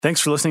Thanks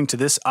for listening to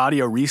this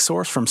audio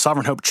resource from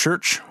Sovereign Hope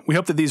Church. We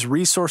hope that these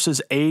resources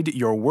aid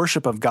your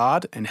worship of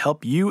God and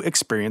help you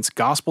experience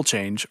gospel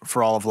change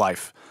for all of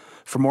life.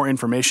 For more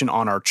information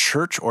on our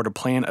church or to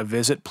plan a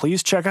visit,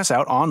 please check us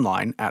out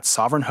online at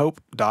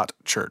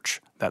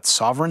sovereignhope.church. That's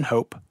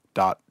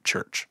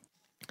sovereignhope.church.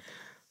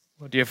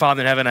 Well, dear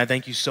Father in heaven, I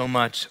thank you so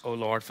much, O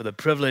Lord, for the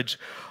privilege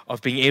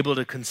of being able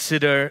to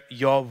consider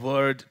your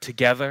word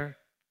together.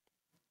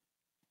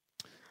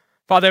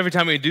 Father, every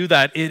time we do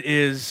that, it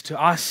is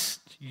to us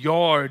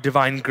your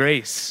divine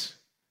grace.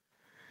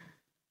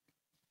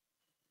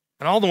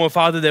 And all the more,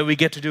 Father, that we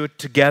get to do it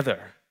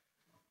together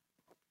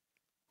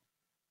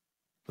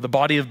with a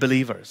body of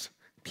believers,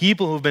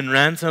 people who've been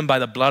ransomed by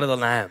the blood of the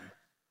Lamb.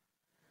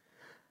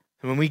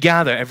 And when we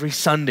gather every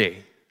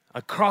Sunday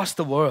across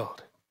the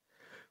world,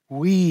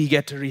 we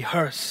get to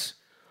rehearse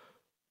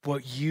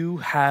what you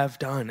have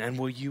done and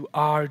what you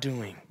are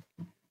doing.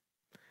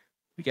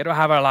 We get to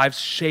have our lives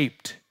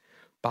shaped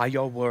by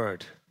your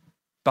word,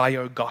 by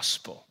your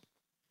gospel.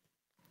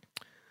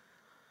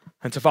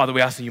 And so, Father, we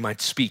ask that you might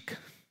speak.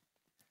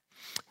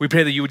 We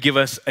pray that you would give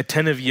us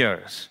attentive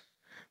ears.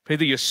 Pray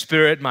that your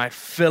Spirit might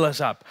fill us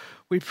up.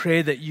 We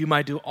pray that you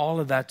might do all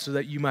of that so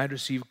that you might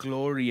receive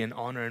glory and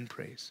honor and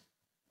praise.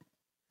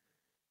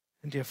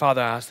 And dear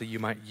Father, I ask that you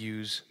might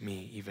use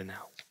me even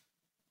now.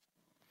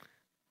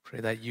 Pray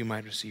that you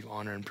might receive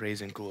honor and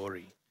praise and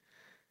glory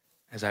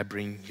as I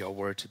bring your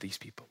word to these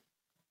people.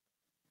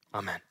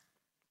 Amen.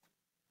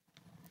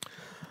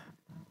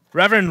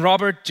 Reverend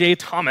Robert J.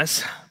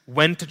 Thomas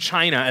went to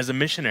China as a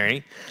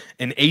missionary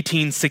in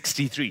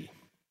 1863.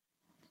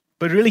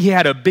 But really, he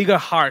had a bigger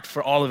heart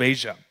for all of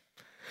Asia.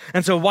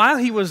 And so while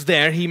he was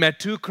there, he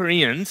met two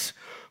Koreans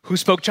who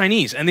spoke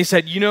Chinese. And they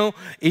said, you know,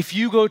 if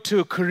you go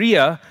to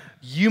Korea,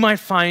 you might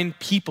find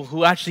people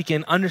who actually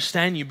can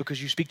understand you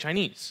because you speak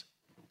Chinese.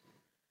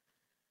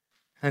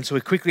 And so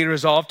he quickly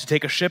resolved to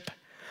take a ship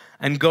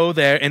and go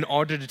there in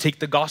order to take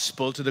the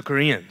gospel to the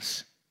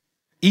Koreans,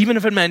 even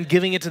if it meant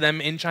giving it to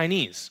them in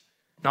Chinese,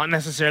 not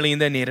necessarily in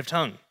their native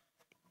tongue.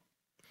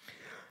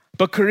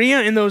 But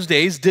Korea in those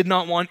days did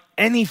not want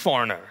any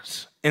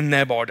foreigners in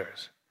their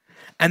borders.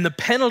 And the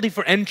penalty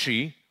for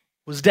entry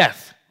was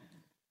death.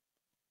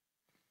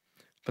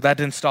 But that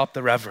didn't stop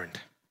the Reverend.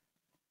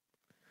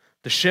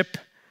 The ship,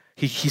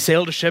 he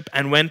sailed a ship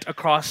and went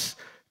across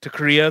to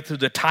Korea through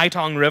the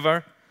Taitong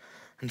River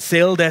and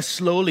sailed there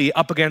slowly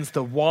up against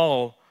the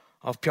wall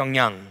of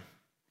Pyongyang.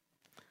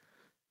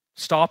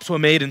 Stops were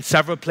made in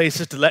several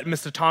places to let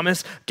Mr.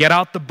 Thomas get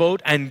out the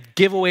boat and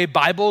give away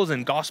Bibles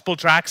and gospel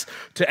tracts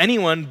to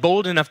anyone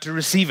bold enough to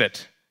receive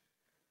it,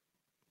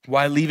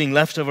 while leaving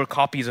leftover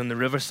copies on the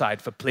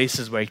riverside for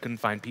places where he couldn't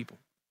find people.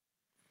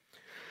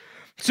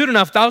 Soon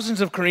enough,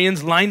 thousands of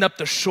Koreans lined up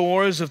the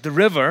shores of the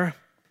river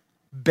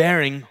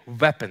bearing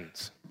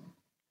weapons.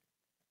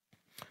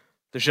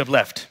 The ship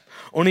left,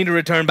 only to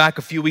return back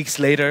a few weeks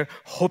later,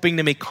 hoping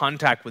to make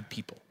contact with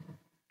people.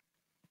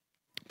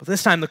 But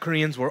this time the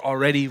Koreans were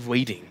already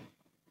waiting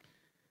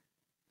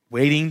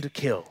to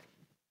kill.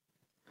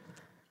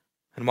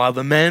 And while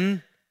the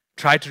men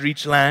tried to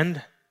reach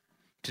land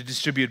to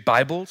distribute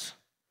Bibles,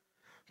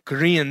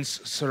 Koreans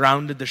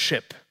surrounded the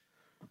ship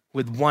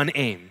with one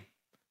aim: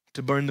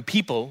 to burn the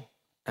people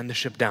and the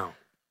ship down.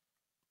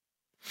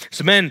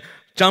 So men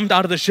jumped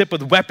out of the ship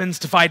with weapons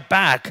to fight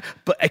back,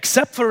 but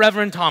except for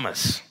Reverend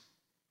Thomas,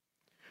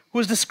 who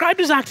was described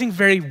as acting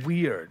very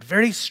weird,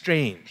 very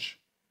strange.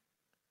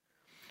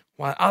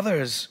 While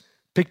others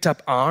picked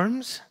up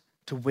arms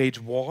to wage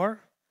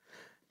war,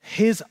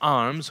 his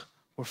arms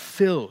were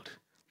filled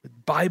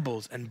with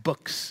Bibles and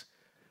books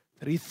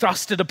that he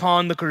thrusted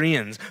upon the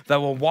Koreans that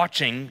were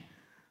watching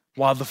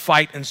while the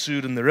fight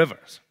ensued in the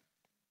rivers,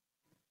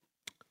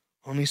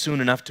 only soon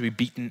enough to be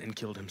beaten and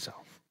killed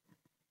himself.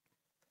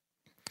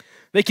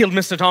 They killed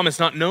Mr. Thomas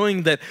not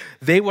knowing that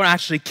they were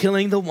actually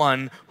killing the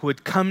one who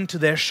had come to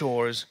their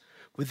shores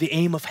with the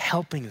aim of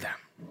helping them,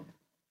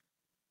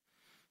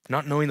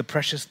 not knowing the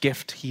precious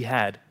gift he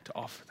had to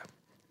offer them.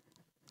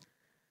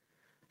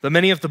 Though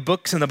many of the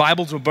books and the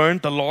Bibles were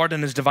burned, the Lord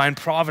in his divine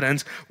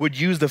providence would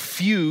use the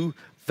few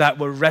that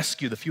were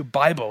rescued, the few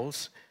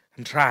Bibles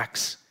and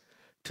tracts,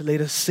 to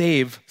later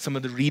save some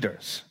of the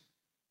readers.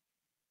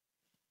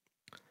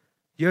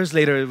 Years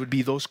later, it would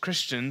be those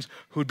Christians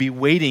who would be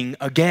waiting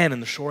again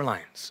in the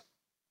shorelines,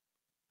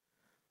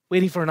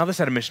 waiting for another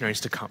set of missionaries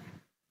to come.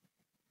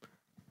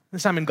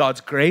 This time in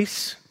God's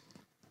grace,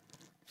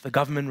 the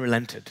government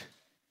relented.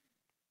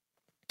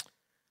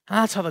 And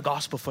that's how the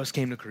gospel first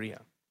came to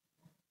Korea.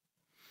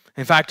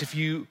 In fact, if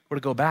you were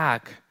to go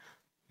back,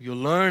 you'll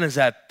learn is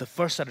that the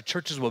first set of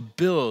churches were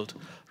built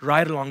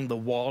right along the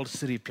walled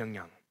city of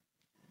Pyongyang.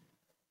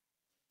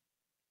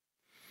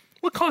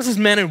 What causes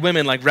men and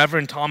women like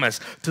Reverend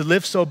Thomas to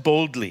live so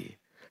boldly,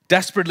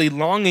 desperately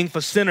longing for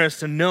sinners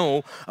to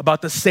know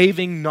about the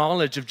saving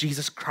knowledge of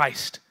Jesus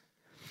Christ,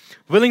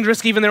 willing to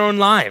risk even their own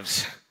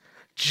lives,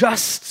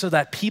 just so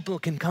that people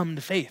can come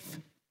to faith?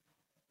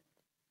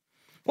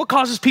 What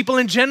causes people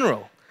in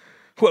general,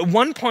 who at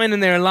one point in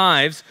their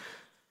lives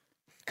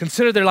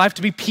consider their life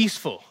to be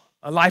peaceful,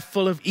 a life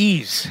full of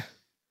ease,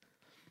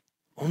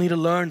 only to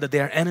learn that they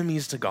are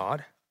enemies to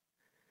God,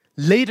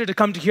 later to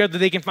come to hear that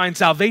they can find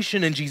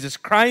salvation in Jesus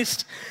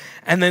Christ,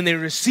 and then they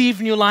receive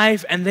new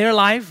life, and their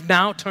life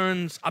now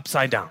turns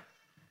upside down.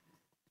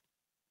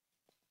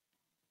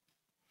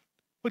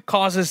 What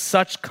causes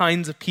such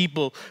kinds of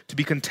people to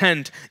be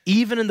content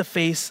even in the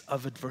face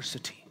of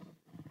adversity,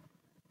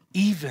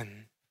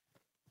 even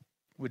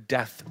with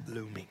death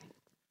looming?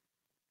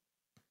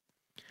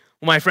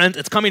 Well, my friends,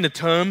 it's coming to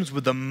terms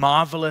with the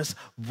marvelous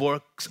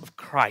work of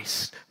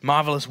Christ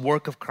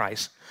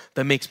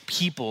that makes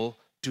people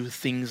do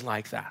things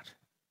like that,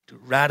 do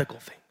radical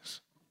things.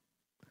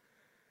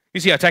 You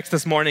see, our text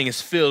this morning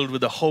is filled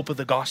with the hope of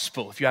the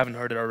gospel, if you haven't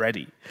heard it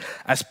already,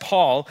 as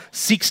Paul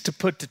seeks to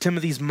put to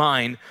Timothy's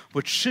mind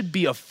what should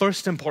be of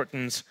first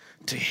importance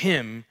to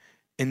him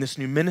in this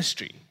new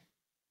ministry.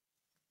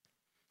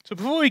 So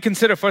before we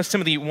consider 1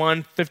 Timothy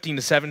 1, 15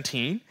 to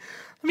 17,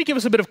 let me give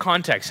us a bit of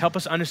context, help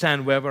us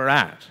understand where we're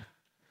at.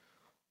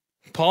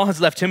 Paul has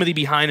left Timothy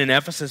behind in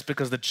Ephesus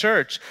because the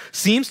church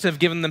seems to have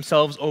given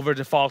themselves over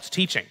to false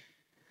teaching.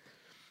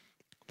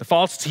 The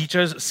false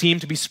teachers seem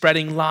to be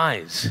spreading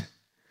lies,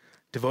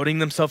 devoting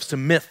themselves to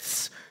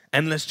myths,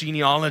 endless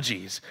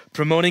genealogies,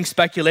 promoting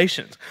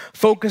speculations,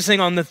 focusing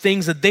on the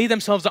things that they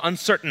themselves are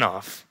uncertain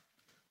of,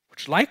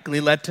 which likely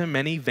led to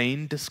many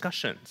vain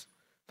discussions.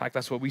 In fact,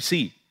 that's what we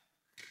see.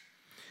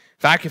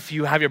 In fact, if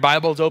you have your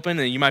Bibles open,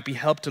 you might be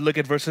helped to look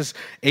at verses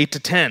 8 to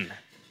 10.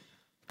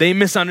 They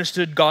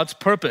misunderstood God's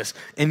purpose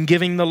in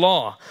giving the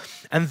law,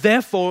 and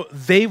therefore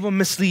they were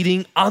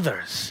misleading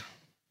others.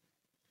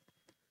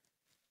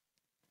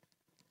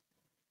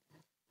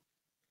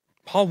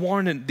 Paul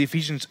warned the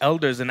Ephesians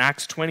elders in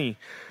Acts 20,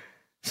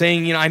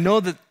 saying, I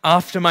know that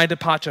after my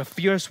departure,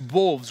 fierce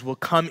wolves will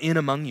come in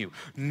among you,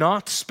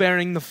 not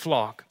sparing the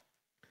flock.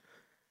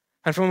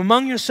 And from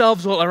among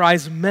yourselves will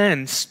arise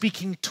men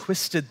speaking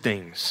twisted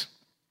things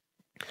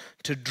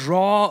to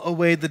draw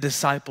away the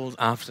disciples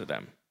after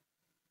them.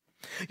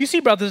 You see,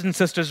 brothers and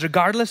sisters,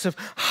 regardless of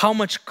how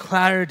much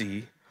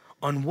clarity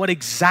on what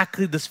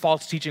exactly this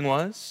false teaching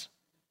was,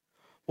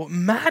 what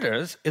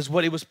matters is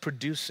what it was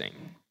producing.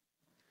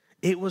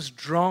 It was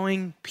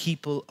drawing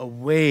people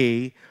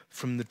away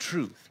from the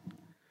truth.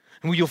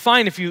 And what you'll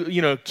find if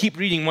you keep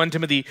reading 1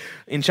 Timothy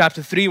in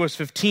chapter 3, verse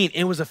 15,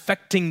 it was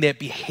affecting their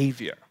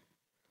behavior.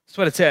 That's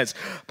what it says.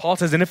 Paul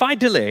says, and if I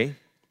delay,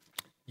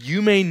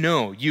 you may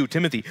know, you,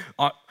 Timothy,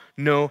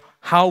 know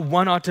how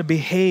one ought to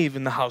behave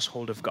in the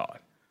household of God,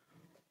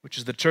 which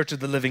is the church of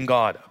the living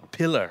God, a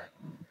pillar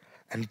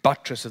and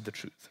buttress of the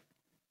truth.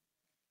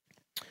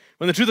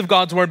 When the truth of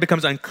God's word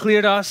becomes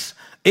unclear to us,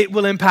 it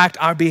will impact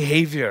our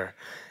behavior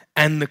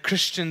and the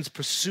Christian's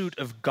pursuit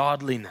of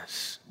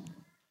godliness.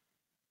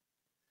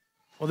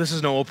 Well, this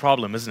is no old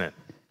problem, isn't it?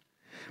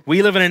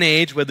 We live in an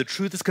age where the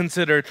truth is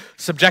considered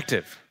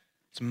subjective.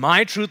 It's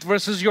my truth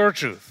versus your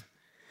truth.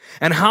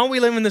 And how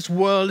we live in this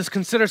world is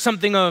considered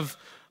something of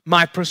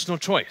my personal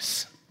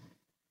choice.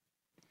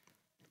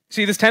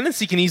 See, this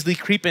tendency can easily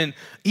creep in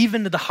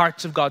even to the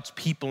hearts of God's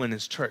people in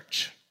his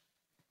church.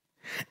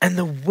 And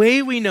the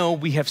way we know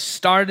we have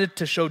started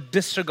to show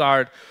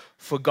disregard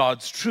for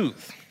God's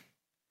truth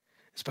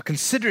is by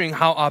considering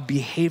how our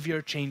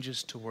behavior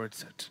changes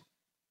towards it.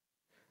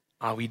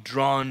 Are we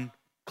drawn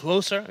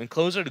closer and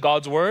closer to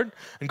God's word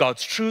and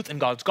God's truth and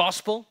God's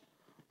gospel?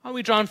 Are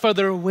we drawn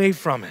further away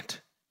from it?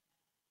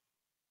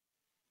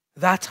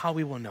 That's how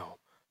we will know,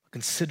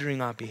 considering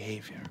our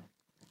behavior.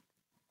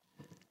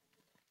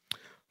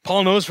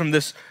 Paul knows from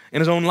this in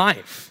his own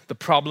life the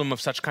problem of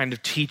such kind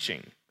of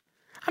teaching.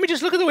 I mean,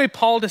 just look at the way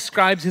Paul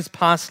describes his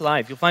past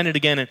life. You'll find it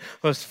again in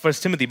 1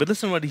 Timothy, but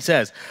listen to what he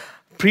says.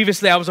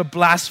 Previously, I was a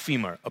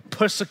blasphemer, a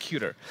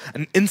persecutor,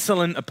 an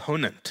insolent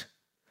opponent.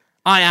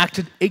 I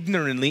acted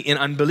ignorantly in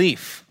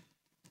unbelief.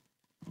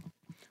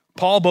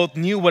 Paul both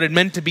knew what it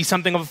meant to be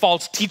something of a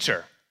false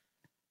teacher,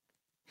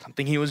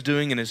 something he was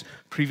doing in his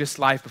previous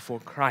life before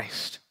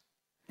Christ.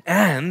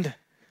 And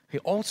he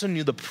also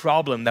knew the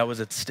problem that was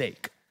at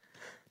stake.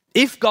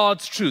 If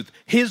God's truth,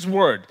 his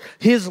word,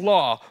 his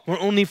law were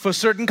only for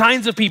certain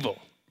kinds of people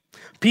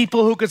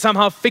who could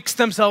somehow fix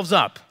themselves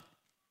up,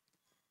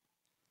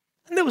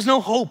 and there was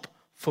no hope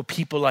for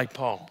people like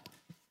Paul.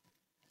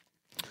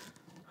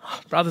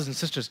 Brothers and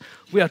sisters,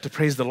 we have to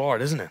praise the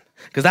Lord, isn't it?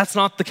 Because that's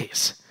not the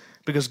case.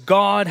 Because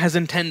God has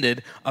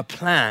intended a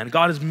plan.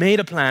 God has made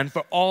a plan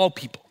for all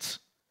peoples.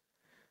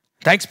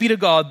 Thanks be to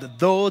God that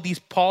though these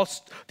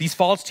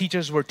false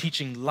teachers were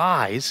teaching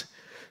lies,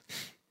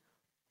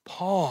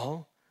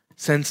 Paul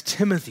sends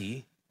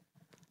Timothy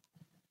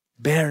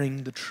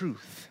bearing the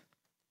truth.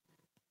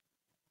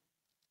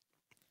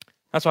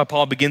 That's why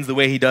Paul begins the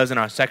way he does in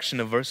our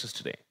section of verses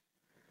today.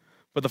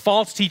 But the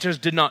false teachers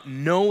did not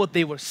know what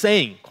they were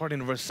saying, according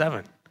to verse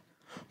 7.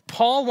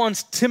 Paul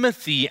wants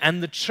Timothy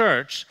and the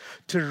church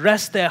to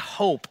rest their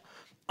hope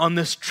on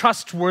this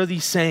trustworthy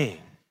saying.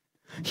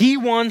 He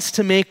wants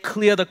to make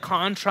clear the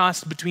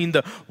contrast between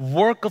the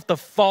work of the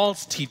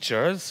false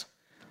teachers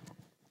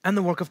and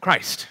the work of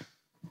Christ.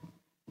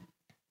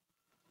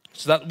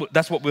 So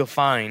that's what we'll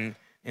find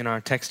in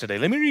our text today.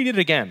 Let me read it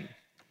again.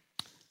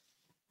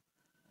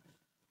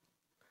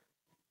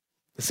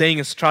 The saying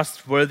is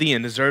trustworthy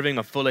and deserving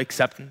of full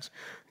acceptance.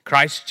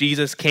 Christ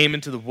Jesus came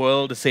into the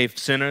world to save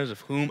sinners,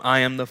 of whom I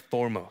am the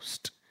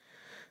foremost.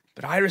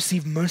 But I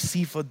receive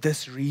mercy for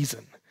this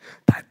reason,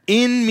 that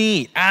in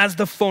me, as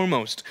the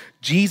foremost,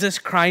 Jesus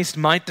Christ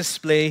might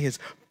display his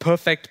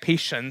perfect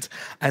patience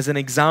as an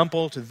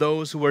example to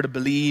those who were to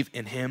believe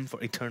in him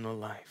for eternal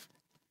life.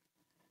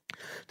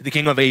 To the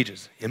King of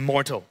ages,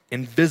 immortal,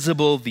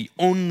 invisible, the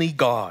only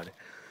God,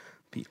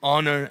 be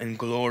honor and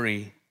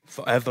glory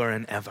forever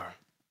and ever.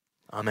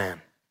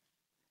 Amen.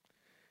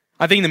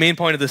 I think the main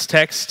point of this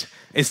text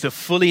is to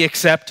fully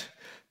accept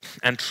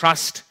and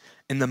trust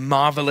in the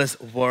marvelous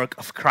work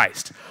of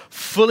Christ.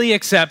 Fully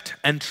accept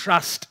and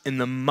trust in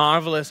the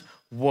marvelous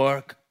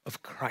work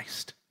of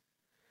Christ.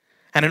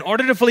 And in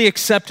order to fully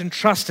accept and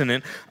trust in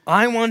it,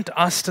 I want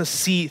us to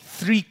see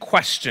 3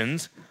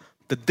 questions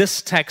that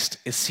this text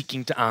is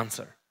seeking to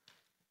answer.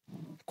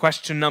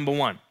 Question number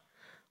 1,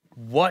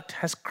 what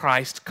has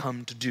Christ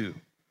come to do?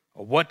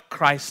 Or what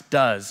Christ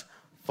does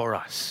for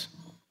us?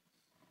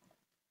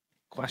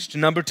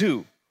 Question number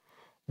 2,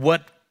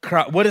 what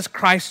does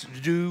Christ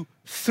do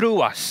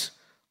through us?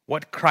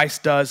 What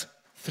Christ does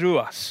through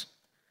us?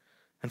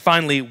 And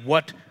finally,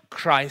 what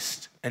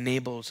Christ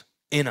enables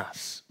in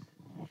us.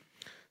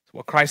 So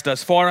what Christ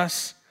does for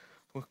us,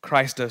 what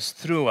Christ does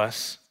through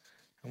us,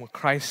 and what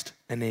Christ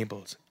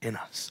enables in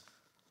us.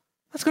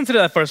 Let's consider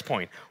that first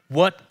point,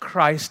 what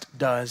Christ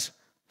does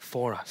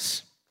for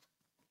us.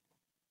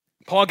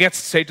 Paul gets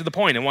straight to the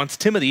point and wants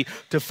Timothy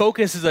to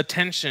focus his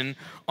attention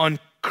on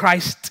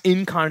Christ's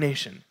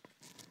incarnation.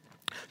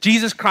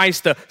 Jesus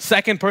Christ, the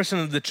second person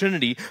of the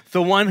Trinity,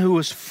 the one who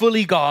was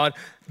fully God,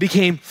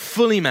 became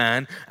fully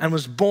man and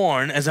was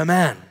born as a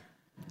man.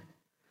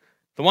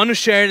 The one who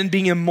shared in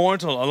being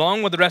immortal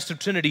along with the rest of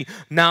Trinity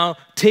now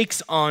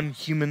takes on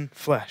human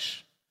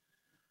flesh.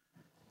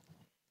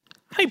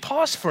 Let me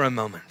pause for a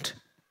moment.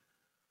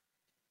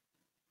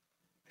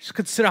 Just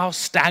consider how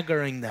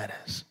staggering that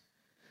is.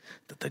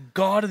 That the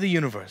God of the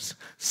universe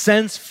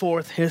sends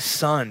forth his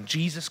Son,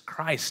 Jesus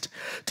Christ,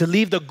 to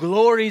leave the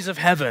glories of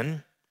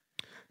heaven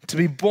to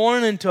be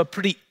born into a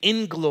pretty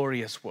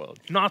inglorious world,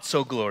 not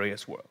so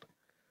glorious world.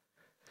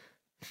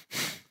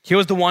 He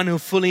was the one who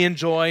fully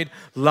enjoyed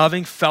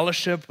loving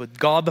fellowship with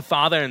God the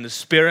Father and the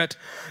Spirit,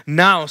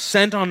 now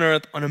sent on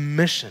earth on a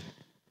mission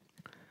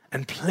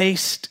and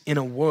placed in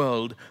a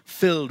world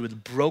filled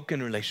with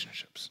broken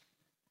relationships.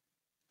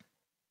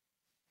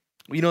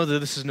 We know that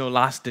this is no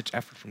last-ditch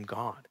effort from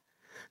God.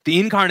 The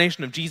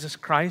incarnation of Jesus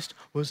Christ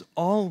was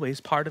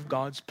always part of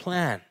God's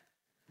plan.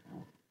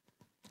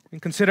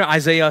 And consider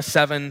Isaiah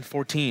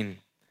 7:14.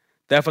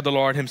 Therefore the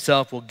Lord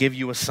himself will give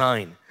you a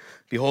sign.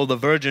 Behold, the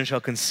virgin shall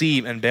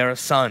conceive and bear a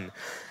son,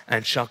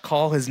 and shall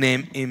call his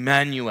name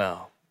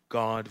Emmanuel,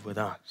 God with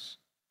us.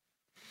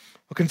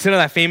 Well, consider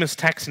that famous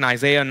text in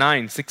Isaiah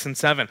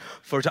 9:6-7.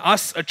 For to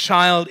us a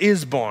child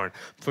is born,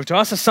 for to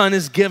us a son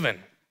is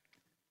given.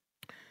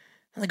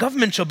 And the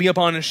government shall be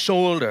upon his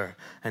shoulder,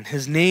 and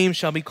his name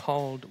shall be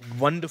called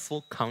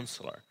Wonderful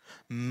Counselor,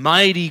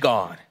 Mighty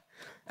God,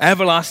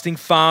 Everlasting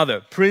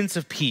Father, Prince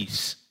of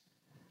Peace.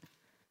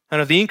 And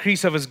of the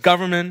increase of his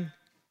government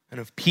and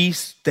of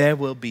peace there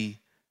will be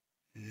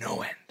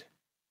no end.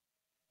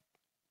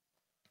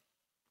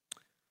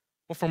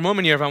 Well, for a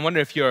moment here, I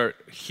wonder if you're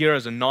here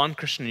as a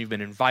non-Christian and you've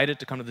been invited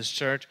to come to this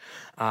church.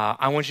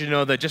 I want you to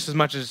know that just as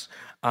much as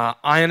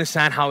I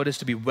understand how it is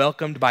to be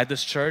welcomed by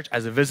this church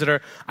as a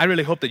visitor, I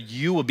really hope that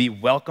you will be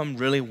welcomed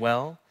really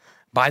well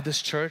by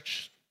this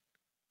church.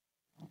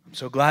 I'm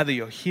so glad that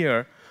you're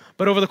here.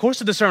 But over the course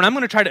of the sermon, I'm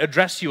going to try to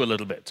address you a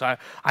little bit. So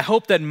I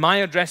hope that my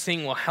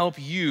addressing will help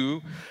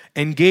you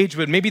engage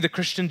with maybe the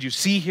Christians you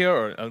see here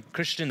or a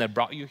Christian that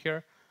brought you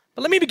here.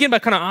 But let me begin by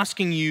kind of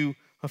asking you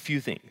a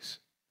few things.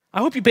 I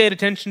hope you paid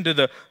attention to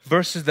the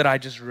verses that I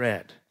just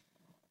read.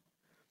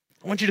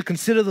 I want you to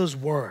consider those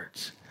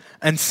words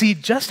and see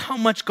just how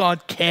much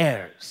God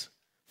cares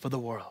for the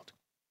world.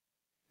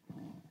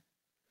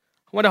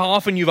 I wonder how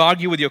often you've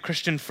argued with your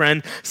Christian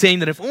friend saying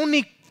that if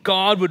only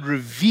God would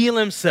reveal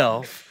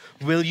himself,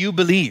 will you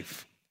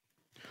believe?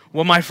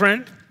 Well, my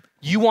friend,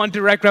 you want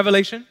direct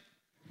revelation?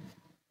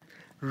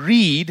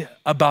 Read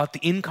about the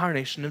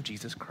incarnation of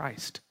Jesus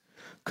Christ.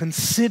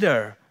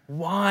 Consider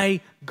why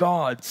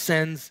God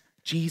sends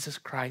Jesus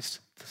Christ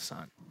the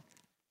Son.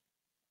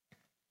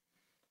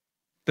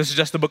 This is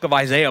just the book of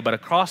Isaiah, but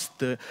across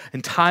the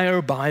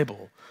entire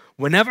Bible,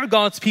 whenever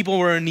God's people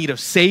were in need of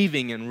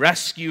saving and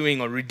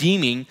rescuing or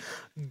redeeming,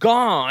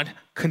 God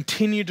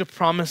continued to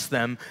promise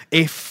them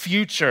a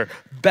future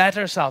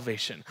better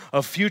salvation,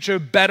 a future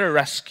better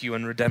rescue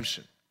and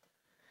redemption.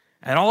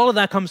 And all of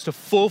that comes to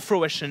full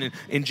fruition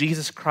in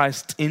Jesus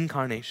Christ's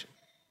incarnation.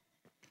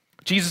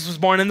 Jesus was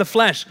born in the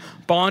flesh,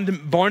 born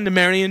to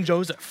Mary and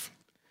Joseph.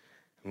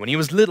 When he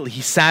was little,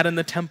 he sat in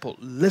the temple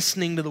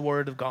listening to the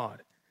word of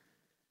God.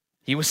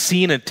 He was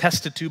seen and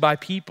attested to by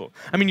people.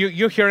 I mean,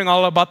 you're hearing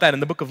all about that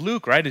in the book of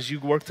Luke, right, as you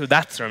work through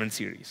that sermon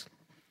series.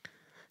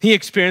 He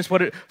experienced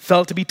what it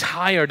felt to be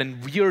tired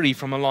and weary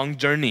from a long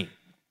journey.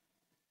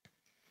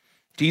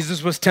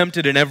 Jesus was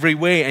tempted in every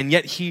way, and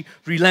yet he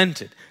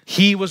relented.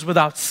 He was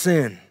without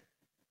sin.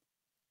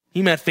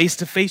 He met face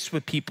to face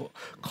with people,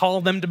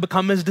 called them to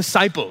become his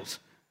disciples.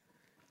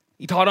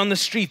 He taught on the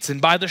streets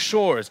and by the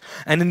shores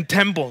and in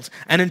temples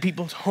and in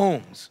people's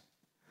homes.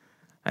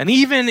 And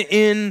even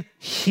in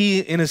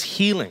his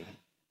healing,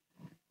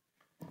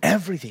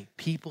 everything,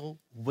 people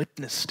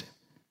witnessed it.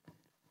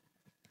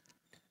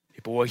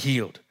 People were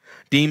healed.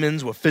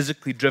 Demons were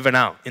physically driven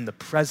out in the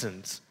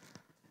presence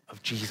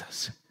of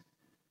Jesus.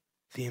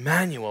 The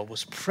Emmanuel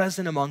was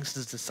present amongst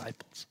his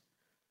disciples.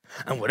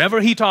 And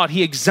whatever he taught,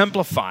 he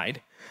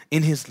exemplified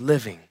in his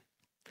living,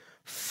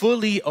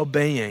 fully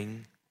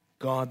obeying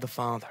God the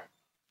Father.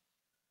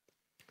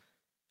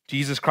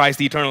 Jesus Christ,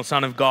 the eternal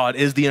Son of God,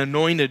 is the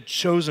anointed,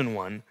 chosen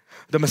one,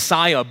 the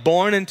Messiah,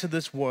 born into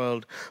this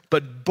world,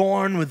 but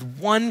born with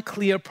one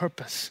clear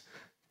purpose,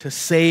 to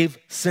save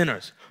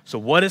sinners. So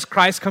what does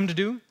Christ come to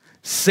do?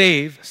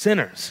 Save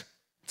sinners.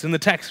 It's in the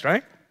text,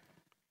 right?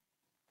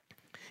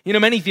 You know,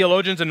 many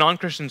theologians and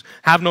non-Christians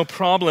have no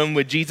problem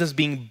with Jesus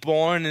being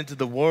born into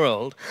the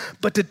world,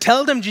 but to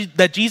tell them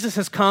that Jesus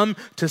has come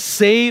to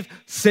save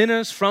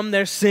sinners from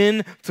their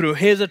sin through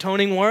his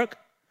atoning work,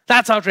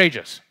 that's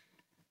outrageous.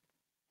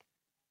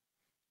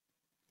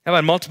 I've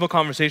had multiple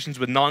conversations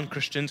with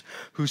non-Christians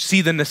who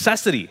see the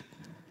necessity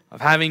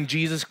of having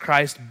Jesus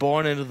Christ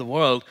born into the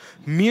world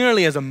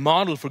merely as a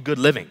model for good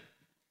living.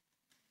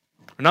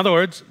 In other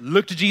words,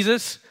 look to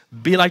Jesus,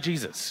 be like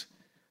Jesus.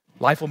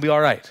 Life will be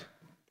all right.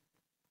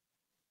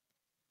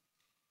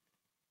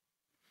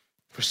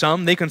 For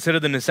some, they consider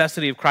the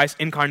necessity of Christ's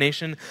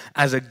incarnation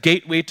as a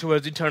gateway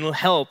towards eternal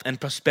health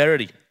and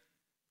prosperity.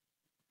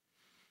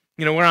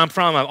 You know, where I'm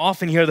from, I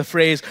often hear the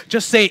phrase,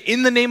 just say,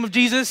 in the name of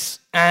Jesus,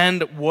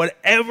 and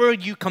whatever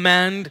you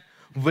command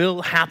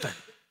will happen.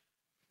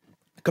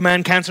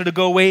 Command cancer to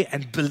go away,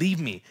 and believe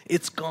me,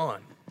 it's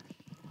gone.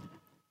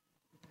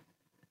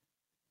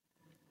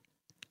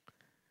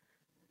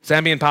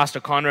 Zambian pastor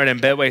Conrad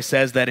Mbetwe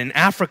says that in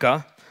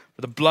Africa,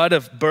 where the blood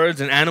of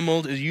birds and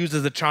animals is used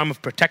as a charm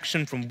of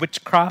protection from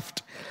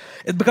witchcraft,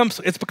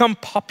 it's become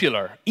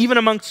popular, even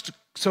amongst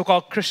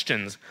so-called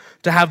Christians,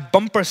 to have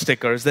bumper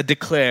stickers that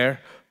declare,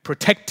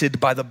 protected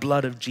by the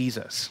blood of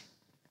Jesus.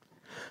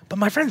 But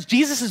my friends,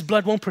 Jesus'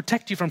 blood won't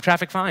protect you from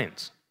traffic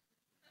fines,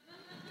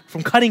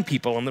 from cutting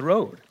people on the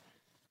road.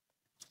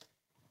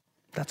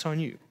 That's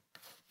on you.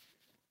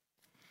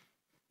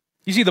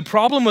 You see, the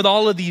problem with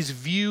all of these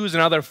views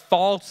and other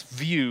false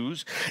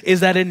views is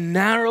that it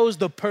narrows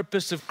the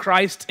purpose of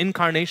Christ's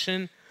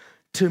incarnation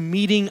to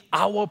meeting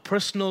our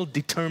personal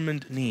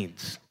determined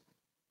needs.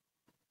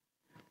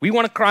 We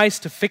want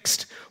Christ to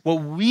fix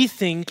what we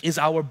think is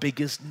our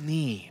biggest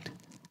need.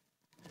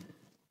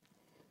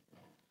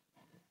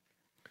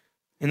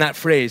 In that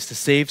phrase, to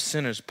save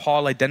sinners,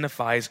 Paul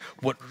identifies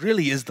what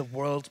really is the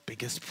world's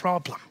biggest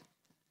problem.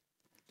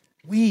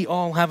 We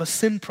all have a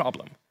sin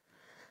problem.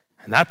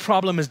 And that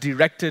problem is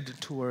directed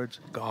towards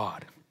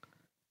God.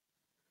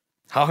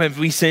 How have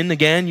we sinned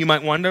again, you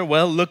might wonder?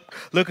 Well, look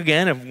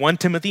again at 1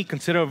 Timothy,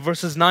 consider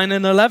verses 9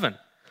 and 11.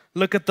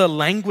 Look at the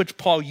language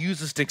Paul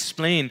uses to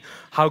explain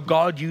how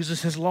God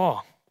uses his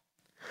law.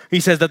 He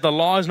says that the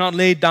law is not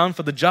laid down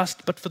for the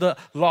just, but for the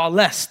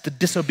lawless, the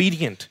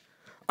disobedient,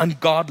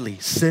 ungodly,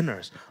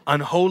 sinners,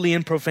 unholy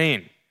and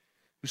profane,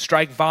 who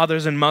strike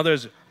fathers and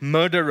mothers,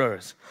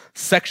 murderers,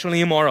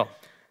 sexually immoral,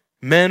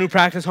 men who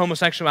practice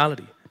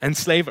homosexuality,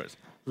 enslavers,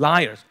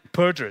 liars,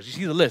 perjurers. You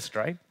see the list,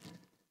 right?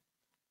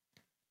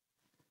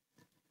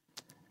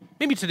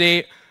 Maybe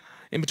today,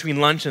 in between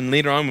lunch and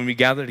later on when we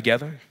gather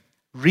together,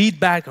 read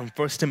back on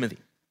 1 Timothy.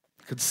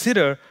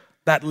 Consider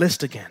that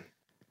list again.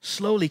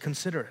 Slowly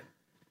consider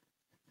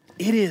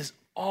it. It is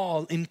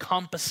all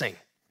encompassing.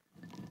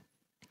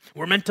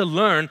 We're meant to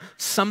learn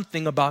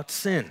something about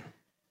sin.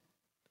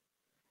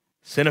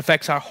 Sin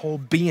affects our whole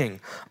being,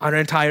 our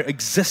entire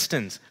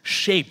existence,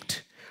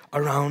 shaped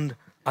around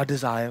our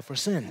desire for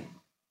sin.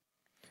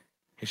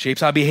 It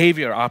shapes our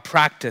behavior, our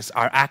practice,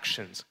 our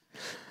actions.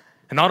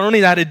 And not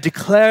only that, it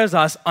declares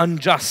us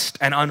unjust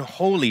and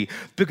unholy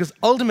because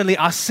ultimately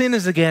our sin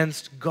is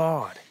against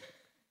God.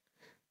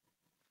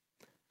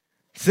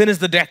 Sin is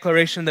the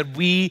declaration that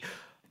we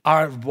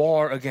are at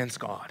war against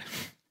God.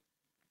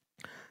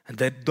 And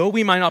that though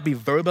we might not be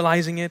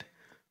verbalizing it,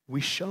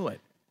 we show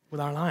it with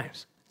our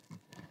lives.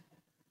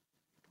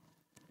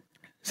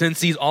 Sin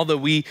sees all that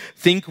we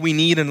think we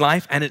need in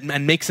life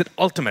and makes it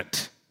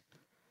ultimate.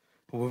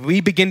 We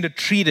begin to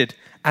treat it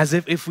as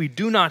if we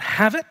do not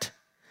have it,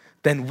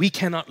 then we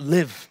cannot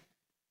live.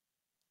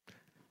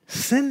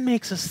 Sin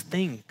makes us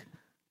think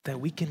that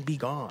we can be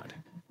God,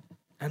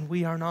 and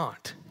we are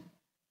not.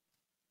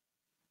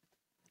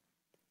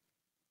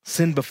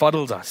 Sin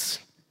befuddles us.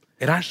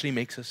 It actually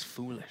makes us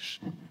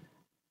foolish.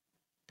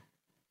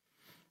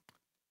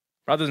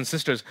 Brothers and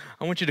sisters,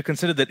 I want you to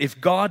consider that if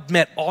God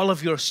met all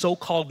of your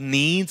so-called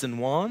needs and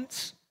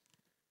wants,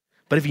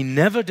 but if he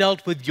never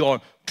dealt with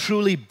your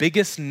truly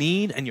biggest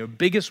need and your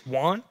biggest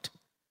want,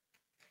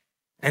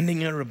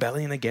 ending your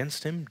rebellion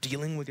against him,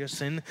 dealing with your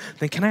sin,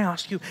 then can I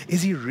ask you,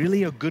 is he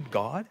really a good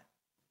God?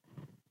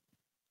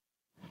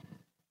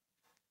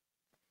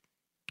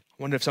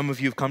 I wonder if some of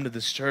you have come to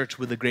this church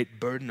with a great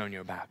burden on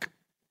your back,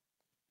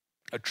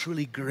 a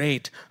truly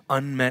great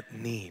unmet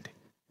need.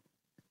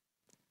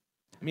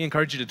 Let me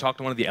encourage you to talk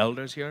to one of the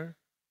elders here,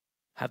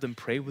 have them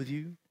pray with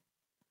you.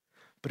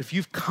 But if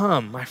you've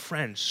come, my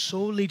friend,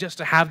 solely just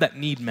to have that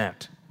need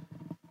met,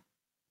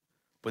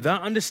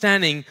 without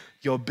understanding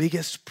your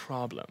biggest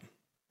problem,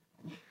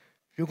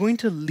 you're going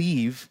to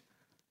leave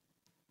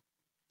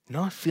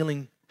not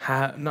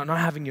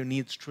having your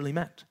needs truly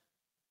met.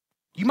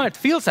 You might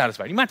feel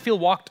satisfied. You might feel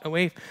walked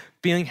away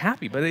feeling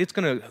happy, but it's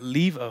going to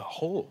leave a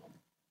hole.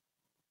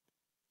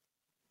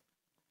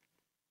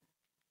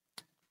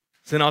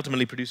 Sin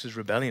ultimately produces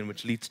rebellion,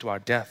 which leads to our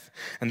death.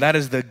 And that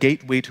is the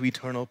gateway to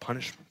eternal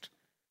punishment.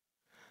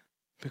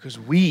 Because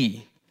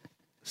we,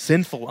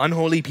 sinful,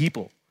 unholy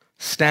people,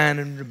 stand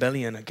in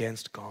rebellion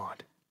against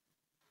God.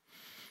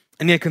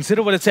 And yet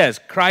consider what it says.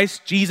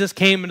 Christ Jesus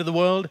came into the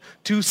world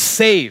to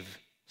save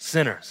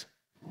sinners.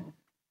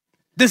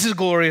 This is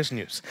glorious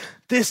news.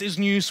 This is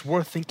news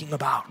worth thinking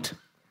about.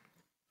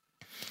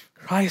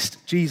 Christ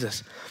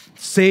Jesus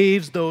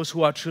saves those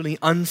who are truly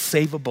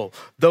unsavable,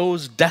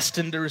 those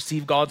destined to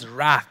receive God's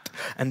wrath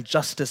and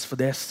justice for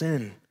their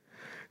sin.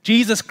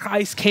 Jesus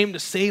Christ came to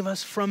save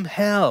us from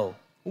hell.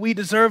 We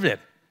deserved it.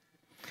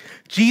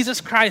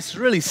 Jesus Christ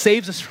really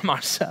saves us from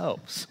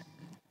ourselves.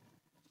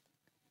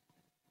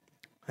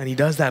 And he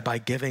does that by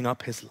giving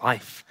up his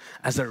life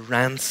as a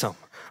ransom,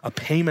 a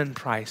payment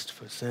price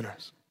for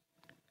sinners.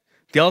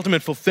 The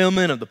ultimate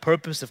fulfillment of the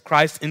purpose of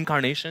Christ's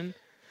incarnation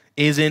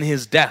is in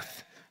his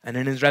death and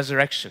in his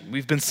resurrection.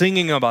 We've been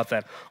singing about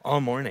that all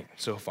morning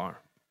so far.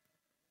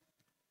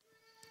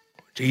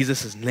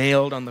 Jesus is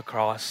nailed on the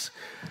cross,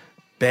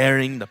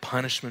 bearing the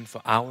punishment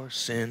for our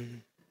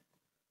sin.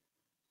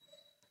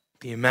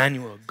 The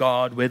Emmanuel,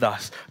 God with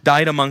us,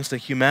 died amongst a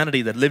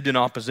humanity that lived in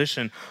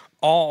opposition,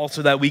 all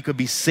so that we could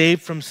be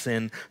saved from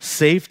sin,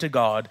 saved to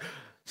God,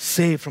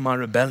 saved from our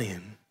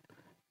rebellion,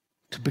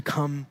 to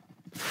become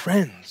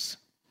friends.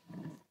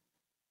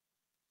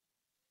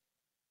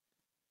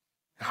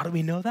 How do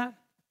we know that?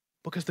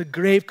 Because the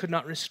grave could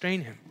not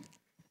restrain him.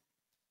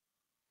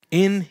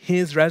 In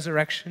his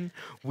resurrection,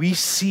 we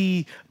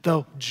see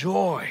the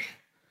joy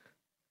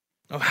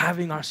of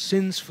having our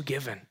sins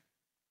forgiven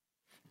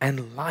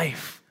and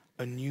life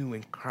anew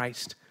in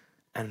Christ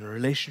and a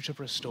relationship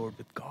restored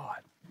with God.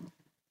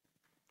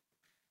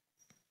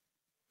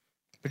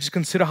 But just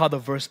consider how the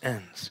verse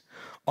ends.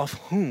 Of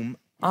whom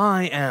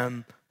I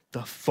am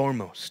the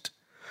foremost.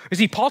 You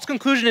see, Paul's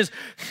conclusion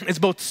is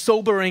both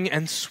sobering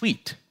and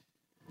sweet.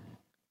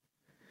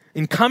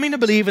 In coming to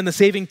believe in the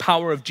saving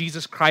power of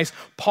Jesus Christ,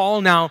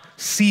 Paul now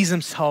sees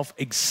himself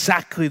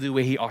exactly the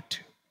way he ought to.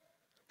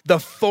 The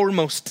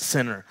foremost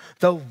sinner,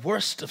 the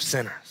worst of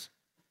sinners.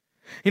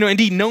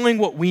 Indeed, knowing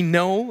what we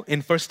know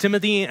in 1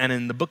 Timothy and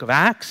in the book of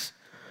Acts,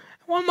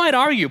 one might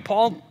argue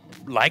Paul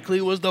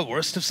likely was the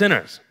worst of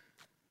sinners.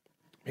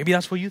 Maybe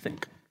that's what you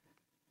think.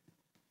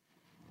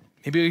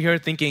 Maybe you're here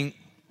thinking,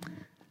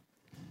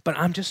 but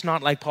I'm just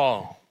not like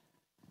Paul.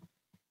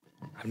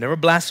 I've never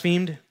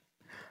blasphemed.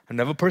 I've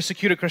never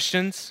persecuted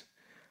Christians.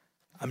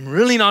 I'm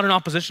really not in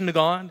opposition to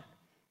God.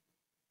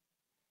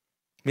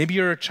 Maybe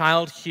you're a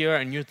child here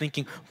and you're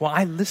thinking, well,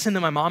 I listen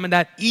to my mom and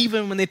dad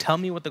even when they tell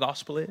me what the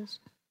gospel is.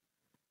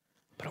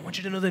 But I want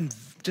you to know that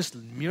just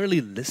merely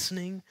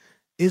listening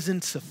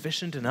isn't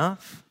sufficient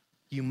enough.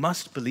 You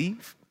must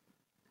believe.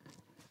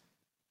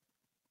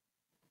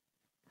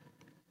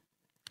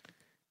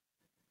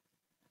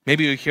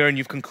 Maybe you're here and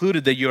you've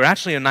concluded that you're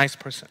actually a nice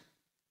person.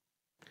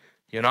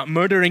 You're not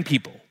murdering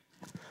people.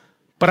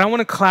 But I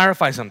want to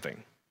clarify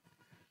something.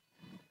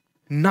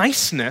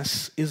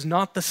 Niceness is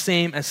not the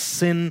same as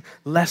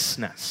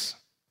sinlessness.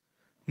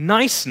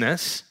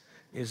 Niceness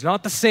is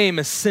not the same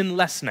as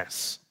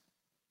sinlessness.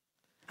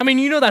 I mean,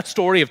 you know that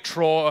story of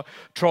Troy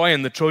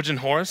and the Trojan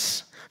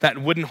horse? That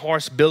wooden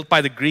horse built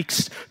by the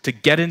Greeks to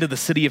get into the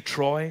city of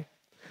Troy,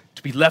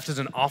 to be left as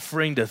an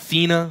offering to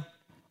Athena.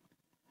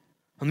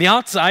 On the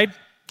outside,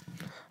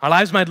 our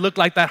lives might look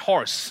like that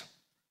horse.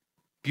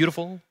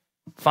 Beautiful,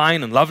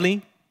 fine, and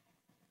lovely,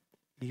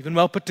 even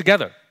well put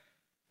together.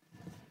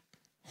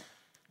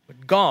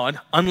 But God,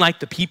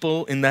 unlike the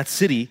people in that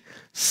city,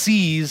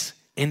 sees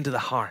into the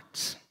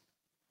hearts.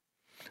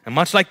 And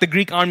much like the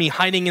Greek army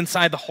hiding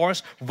inside the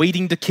horse,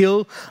 waiting to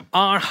kill,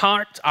 our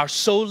hearts are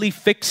solely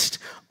fixed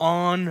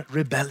on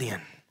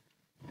rebellion.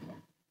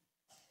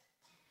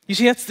 You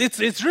see,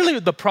 it's really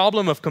the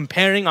problem of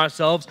comparing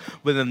ourselves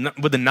with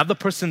another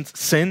person's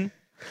sin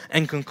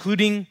and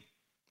concluding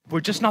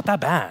we're just not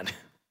that bad.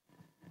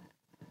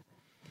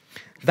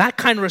 That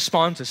kind of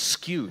response is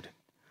skewed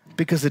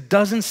because it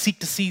doesn't seek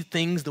to see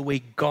things the way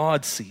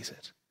God sees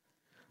it,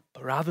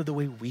 but rather the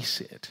way we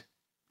see it.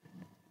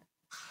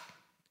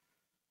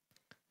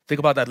 Think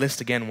about that list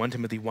again, 1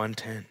 Timothy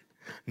 1:10.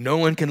 No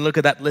one can look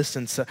at that list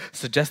and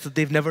suggest that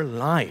they've never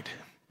lied.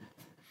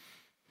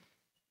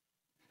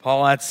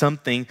 Paul adds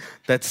something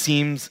that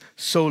seems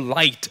so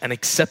light and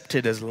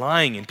accepted as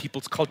lying in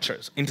people's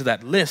cultures into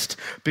that list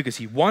because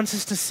he wants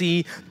us to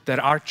see that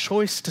our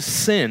choice to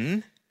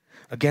sin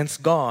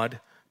against God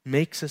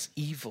makes us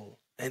evil.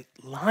 And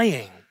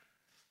lying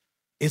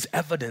is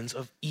evidence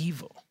of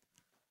evil.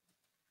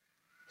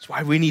 That's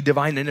why we need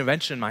divine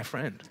intervention, my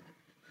friend.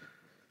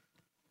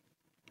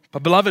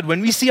 But beloved,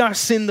 when we see our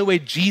sin the way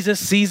Jesus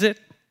sees it,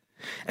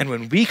 and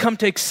when we come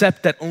to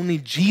accept that only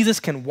Jesus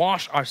can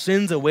wash our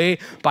sins away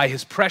by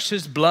his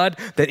precious blood,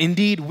 that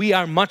indeed we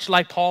are much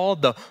like Paul,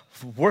 the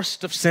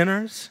worst of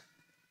sinners,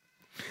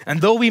 and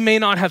though we may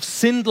not have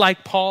sinned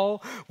like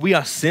Paul, we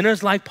are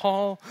sinners like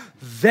Paul,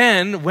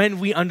 then when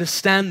we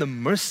understand the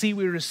mercy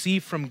we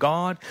receive from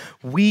God,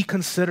 we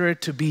consider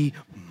it to be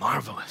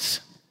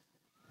marvelous.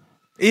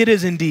 It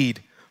is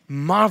indeed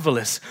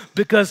marvelous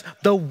because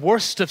the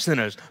worst of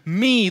sinners,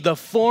 me, the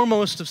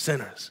foremost of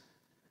sinners,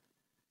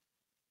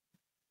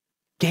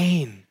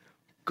 gain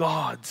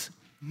God's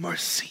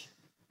mercy.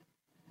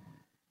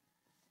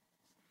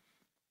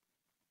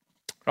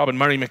 Robert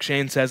Murray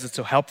McShane says it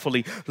so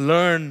helpfully,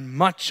 learn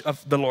much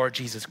of the Lord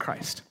Jesus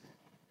Christ.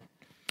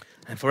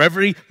 And for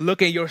every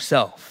look at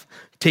yourself,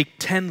 take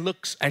 10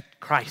 looks at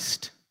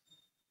Christ.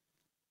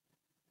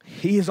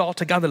 He is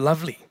altogether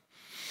lovely.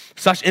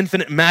 Such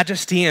infinite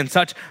majesty and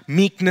such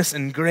meekness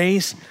and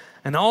grace,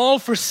 and all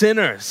for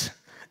sinners,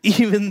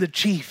 even the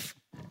chief.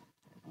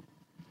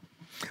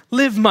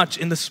 Live much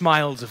in the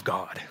smiles of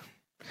God.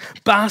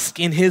 Bask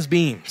in his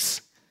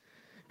beams.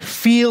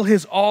 Feel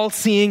his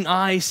all-seeing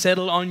eye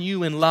settle on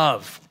you in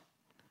love.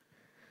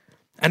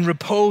 And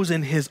repose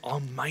in his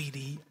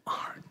almighty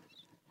arms.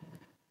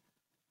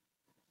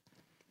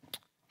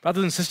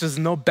 Brothers and sisters,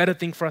 no better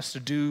thing for us to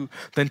do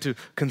than to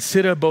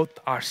consider both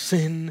our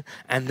sin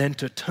and then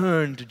to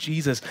turn to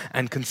Jesus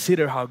and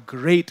consider how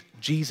great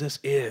Jesus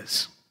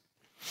is.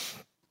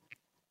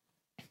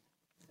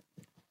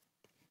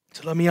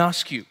 So let me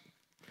ask you,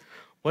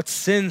 what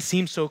sin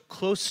seems so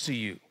close to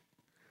you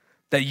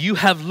that you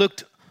have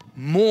looked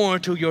more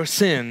to your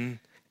sin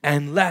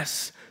and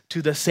less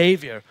to the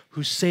Savior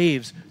who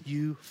saves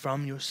you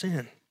from your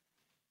sin?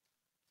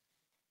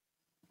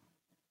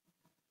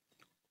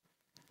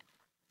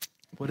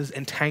 What is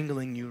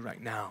entangling you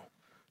right now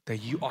that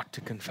you ought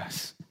to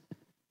confess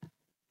and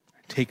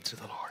take to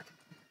the Lord?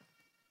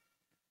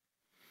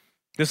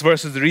 This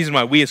verse is the reason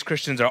why we as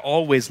Christians are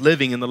always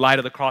living in the light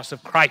of the cross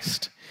of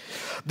Christ.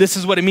 This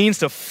is what it means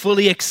to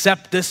fully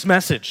accept this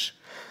message.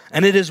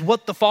 And it is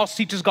what the false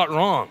teachers got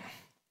wrong.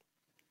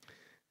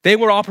 They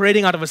were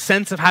operating out of a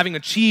sense of having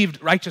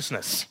achieved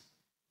righteousness.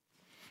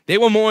 They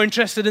were more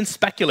interested in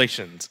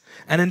speculations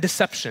and in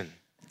deception.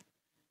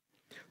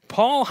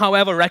 Paul,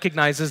 however,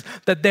 recognizes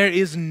that there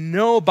is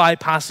no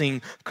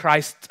bypassing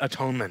Christ's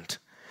atonement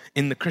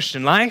in the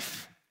Christian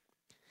life,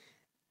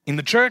 in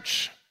the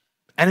church,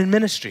 and in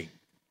ministry.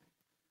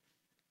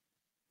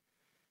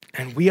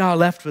 And we are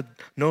left with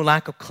no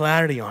lack of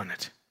clarity on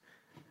it.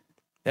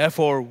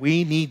 Therefore,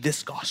 we need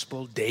this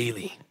gospel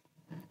daily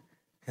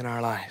in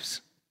our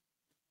lives.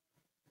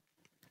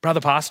 Brother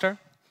Pastor,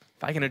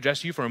 if I can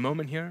address you for a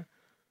moment here,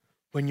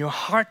 when your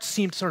heart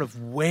seems sort of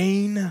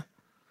wane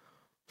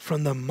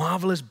from the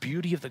marvelous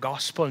beauty of the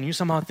gospel and you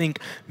somehow think,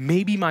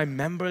 maybe my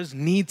members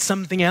need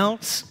something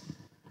else,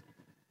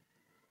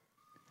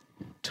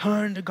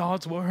 turn to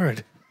God's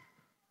word.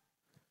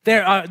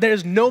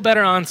 There's no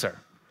better answer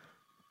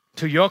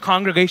to your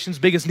congregation's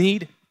biggest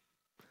need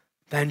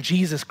than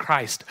Jesus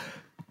Christ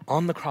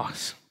on the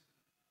cross.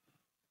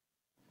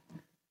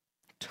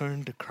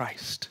 Turn to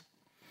Christ.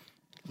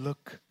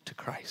 Look to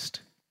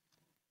Christ.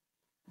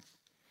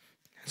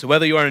 So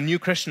whether you are a new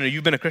Christian or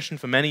you've been a Christian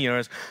for many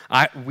years,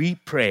 I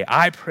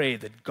pray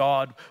that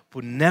God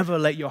would never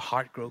let your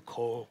heart grow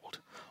cold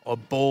or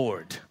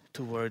bored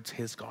towards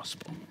his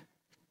gospel.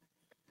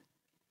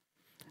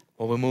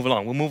 Well, we'll move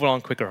along. We'll move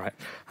along quicker,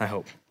 I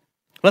hope.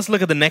 Let's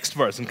look at the next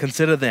verse and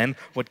consider then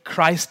what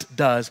Christ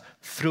does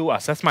through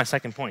us. That's my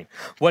second point.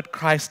 What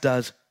Christ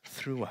does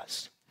through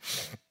us.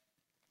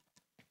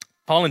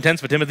 Paul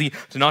intends for Timothy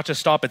to not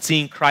just stop at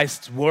seeing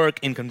Christ's work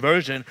in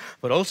conversion,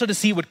 but also to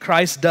see what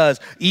Christ does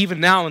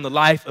even now in the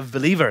life of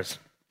believers.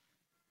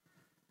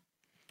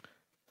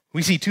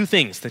 We see two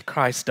things that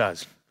Christ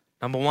does.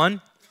 Number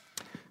one,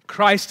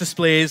 Christ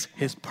displays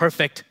his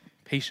perfect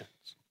patience.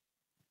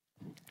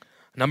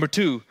 Number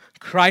two,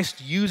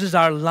 Christ uses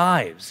our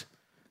lives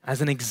as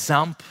an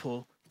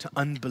example to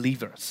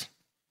unbelievers.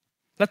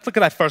 Let's look at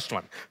that first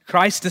one.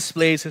 Christ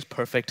displays his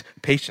perfect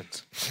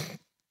patience.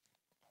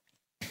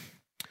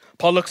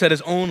 Paul looks at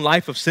his own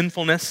life of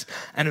sinfulness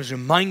and is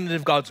reminded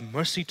of God's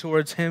mercy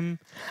towards him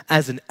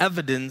as an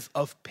evidence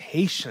of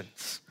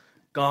patience,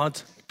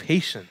 God's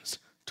patience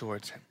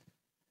towards him.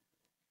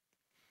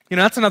 You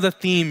know, that's another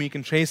theme you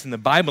can trace in the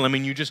Bible. I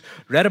mean, you just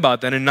read about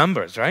that in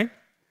Numbers, right?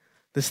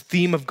 This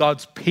theme of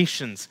God's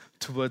patience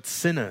towards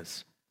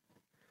sinners.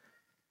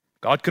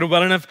 God could have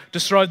well enough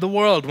destroyed the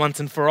world once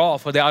and for all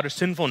for their utter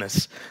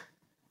sinfulness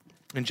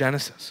in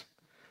Genesis.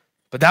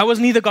 But that was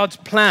neither God's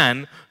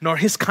plan nor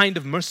his kind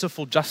of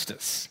merciful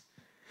justice.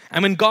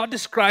 And when God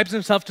describes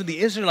himself to the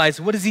Israelites,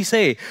 what does he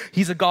say?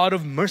 He's a God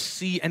of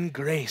mercy and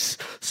grace,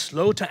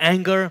 slow to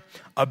anger,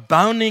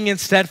 abounding in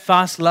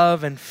steadfast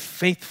love and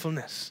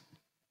faithfulness.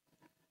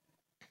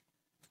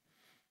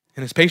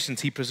 In his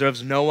patience, he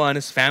preserves Noah and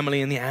his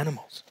family and the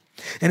animals.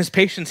 In his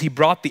patience, he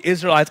brought the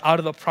Israelites out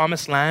of the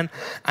promised land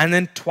and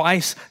then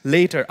twice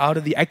later out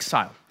of the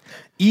exile.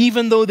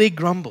 Even though they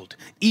grumbled,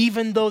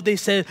 even though they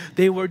said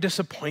they were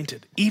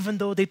disappointed, even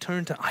though they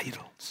turned to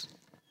idols.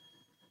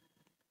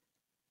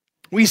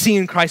 We see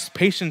in Christ's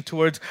patience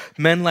towards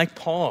men like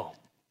Paul,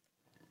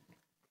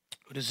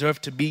 who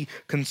deserved to be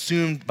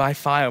consumed by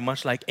fire,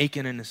 much like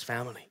Achan and his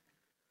family,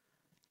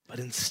 but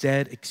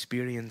instead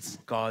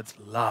experienced God's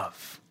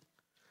love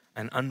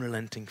and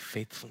unrelenting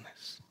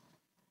faithfulness.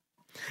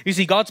 You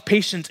see, God's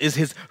patience is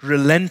his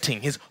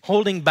relenting, his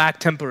holding back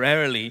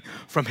temporarily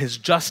from his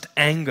just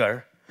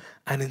anger,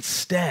 and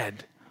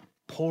instead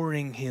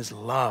pouring his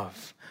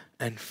love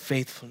and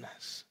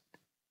faithfulness.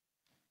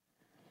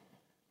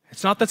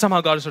 It's not that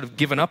somehow God has sort of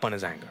given up on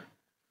his anger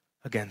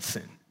against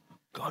sin.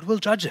 God will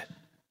judge it.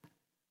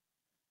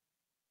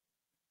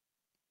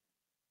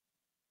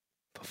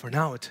 But for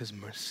now, it's his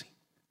mercy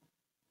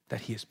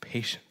that he is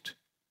patient.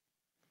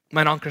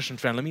 My non-Christian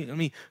friend, let me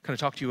kind of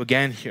talk to you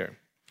again here.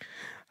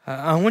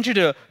 I want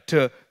you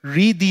to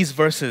read these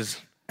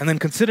verses and then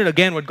consider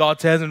again what God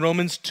says in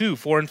Romans 2,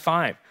 4 and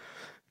 5.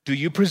 Do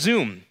you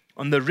presume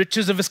on the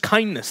riches of his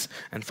kindness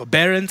and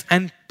forbearance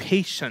and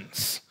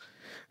patience,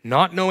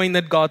 not knowing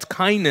that God's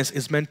kindness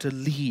is meant to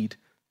lead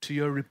to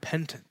your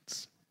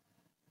repentance?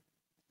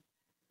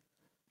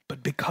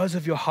 But because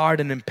of your hard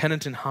and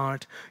impenitent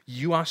heart,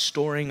 you are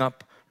storing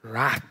up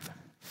wrath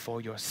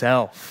for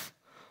yourself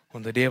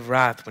on the day of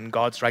wrath when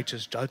God's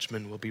righteous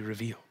judgment will be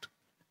revealed.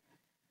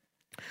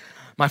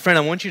 My friend,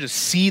 I want you to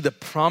see the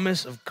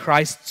promise of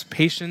Christ's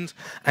patience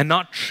and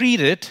not treat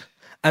it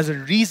as a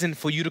reason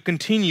for you to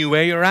continue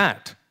where you're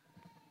at.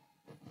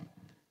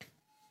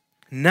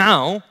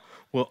 Now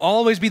will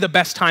always be the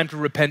best time to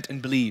repent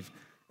and believe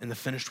in the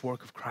finished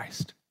work of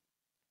Christ.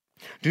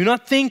 Do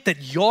not think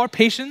that your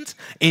patience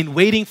in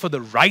waiting for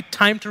the right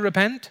time to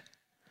repent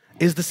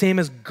is the same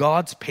as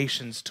God's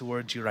patience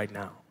towards you right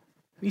now.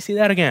 Let me say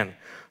that again.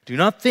 Do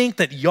not think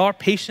that your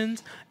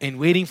patience in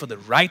waiting for the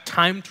right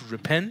time to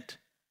repent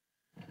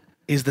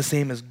is the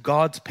same as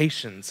God's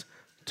patience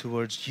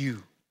towards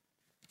you.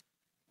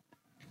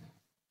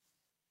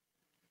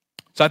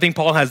 So I think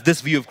Paul has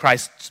this view of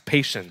Christ's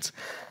patience,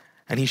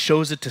 and he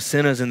shows it to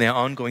sinners in their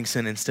ongoing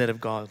sin instead of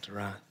God's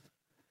wrath.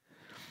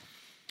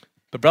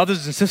 But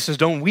brothers and sisters,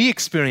 don't we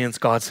experience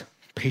God's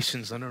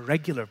patience on a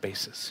regular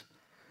basis?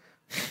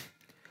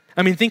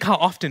 I mean, think how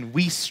often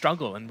we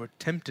struggle and we're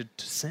tempted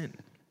to sin.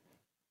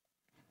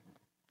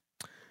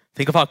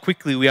 Think of how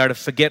quickly we are to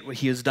forget what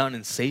he has done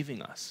in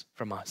saving us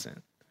from our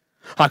sin.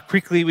 How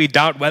quickly we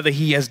doubt whether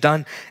he has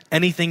done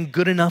anything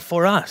good enough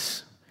for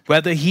us,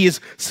 whether he is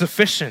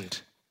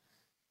sufficient.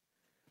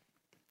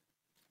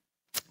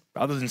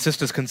 Brothers and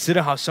sisters,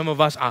 consider how some of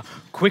us are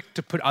quick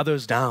to put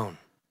others down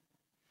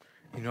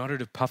in order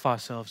to puff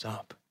ourselves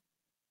up.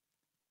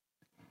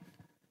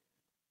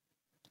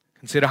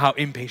 Consider how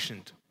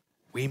impatient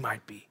we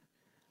might be,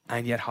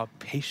 and yet how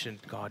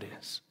patient God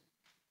is.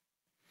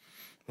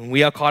 When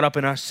we are caught up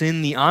in our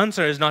sin, the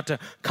answer is not to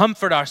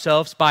comfort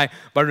ourselves by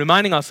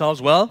reminding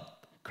ourselves, well,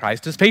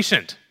 Christ is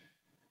patient.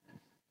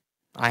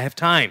 I have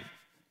time.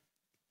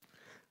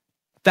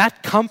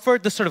 That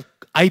comfort, this sort of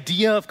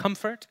idea of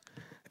comfort,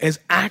 is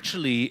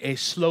actually a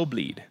slow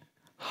bleed,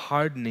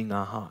 hardening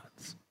our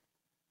hearts.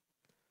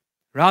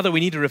 Rather, we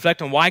need to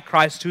reflect on why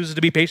Christ chooses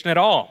to be patient at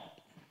all,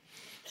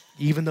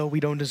 even though we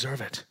don't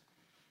deserve it,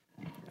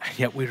 and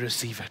yet we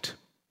receive it.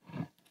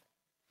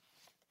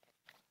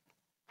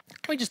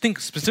 Let me just think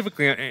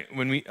specifically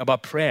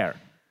about prayer.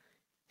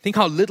 Think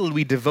how little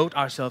we devote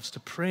ourselves to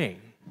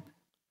praying.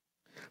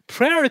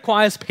 Prayer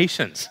requires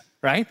patience,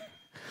 right?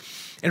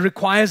 It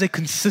requires a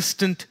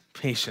consistent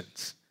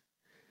patience.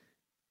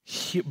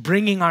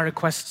 Bringing our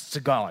requests to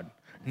God,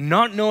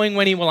 not knowing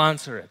when he will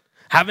answer it,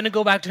 having to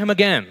go back to him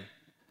again.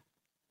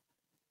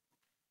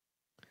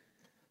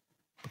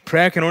 But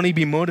prayer can only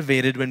be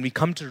motivated when we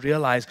come to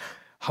realize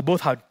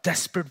how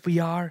desperate we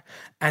are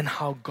and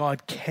how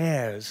God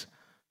cares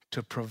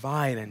to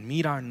provide and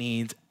meet our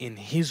needs in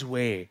his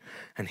way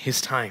and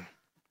his time.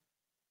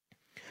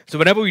 So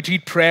whenever we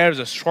treat prayer as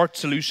a short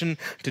solution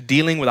to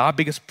dealing with our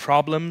biggest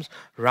problems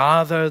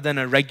rather than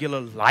a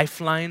regular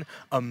lifeline,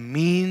 a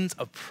means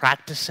of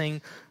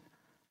practicing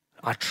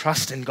our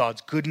trust in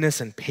God's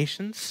goodness and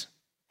patience,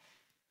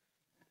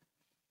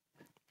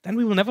 then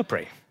we will never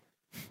pray.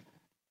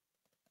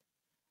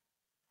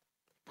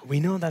 But we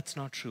know that's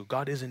not true.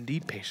 God is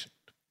indeed patient.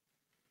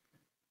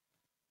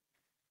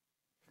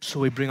 So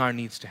we bring our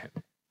needs to him.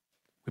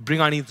 We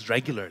bring our needs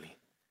regularly.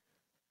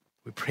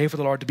 We pray for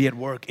the Lord to be at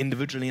work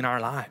individually in our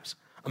lives,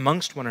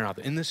 amongst one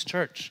another, in this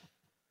church,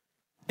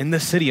 in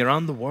this city,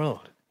 around the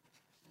world.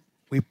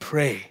 We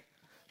pray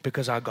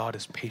because our God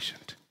is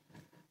patient.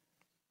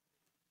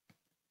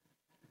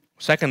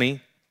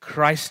 Secondly,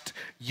 Christ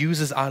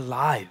uses our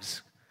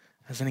lives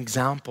as an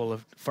example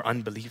for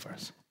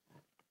unbelievers.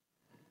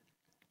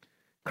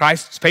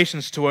 Christ's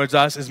patience towards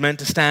us is meant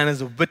to stand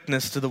as a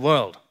witness to the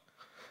world.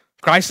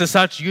 Christ, as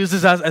such,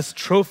 uses us as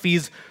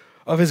trophies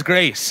of his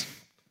grace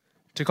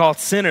to call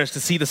sinners to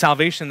see the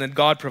salvation that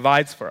God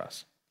provides for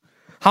us.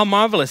 How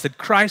marvelous that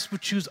Christ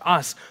would choose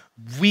us,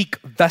 weak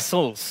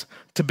vessels,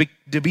 to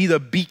be the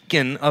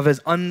beacon of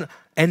his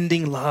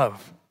unending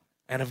love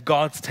and of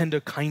God's tender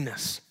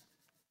kindness.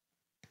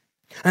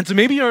 And so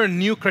maybe you're a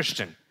new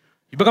Christian.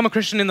 You become a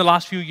Christian in the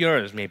last few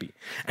years, maybe.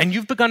 And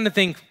you've begun to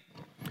think,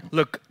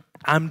 look,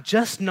 I'm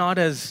just not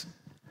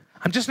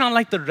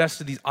like the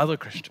rest of these other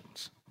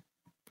Christians.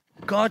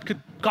 God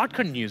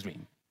couldn't use me.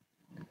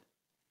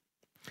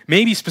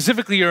 Maybe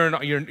specifically you're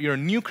a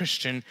new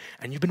Christian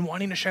and you've been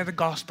wanting to share the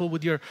gospel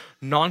with your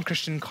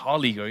non-Christian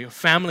colleague or your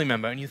family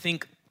member, and you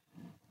think,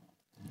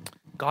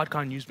 God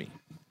can't use me.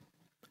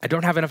 I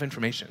don't have enough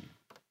information.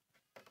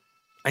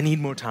 I need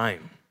more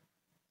time.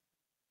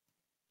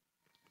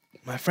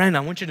 My friend, I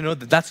want you to know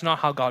that that's not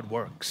how God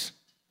works.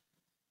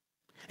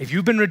 If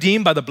you've been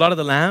redeemed by the blood of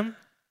the Lamb,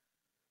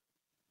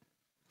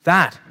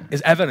 that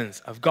is evidence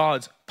of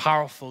God's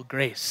powerful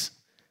grace.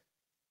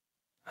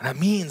 And that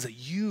means that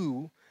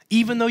you,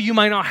 even though you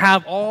might not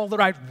have all the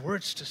right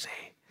words to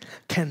say,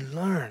 can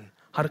learn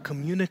how to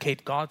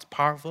communicate God's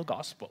powerful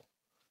gospel.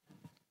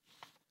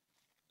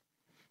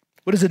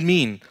 What does it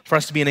mean for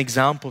us to be an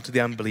example to the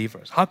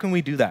unbelievers? How can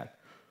we do that?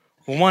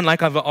 Well, one,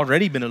 like I've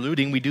already been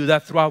alluding, we do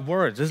that through our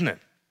words, isn't it?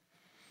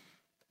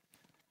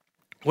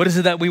 What is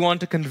it that we want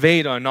to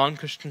convey to our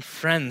non-Christian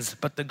friends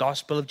but the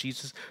gospel of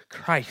Jesus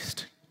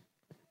Christ?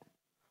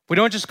 We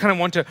don't just kind of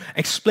want to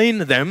explain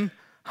to them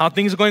how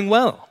things are going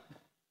well.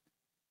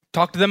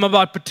 Talk to them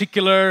about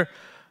particular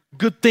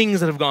good things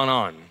that have gone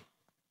on.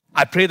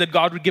 I pray that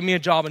God would give me a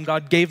job, and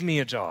God gave me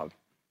a job.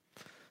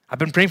 I've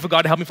been praying for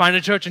God to help me find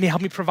a church, and he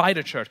helped me provide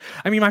a church.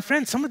 I mean, my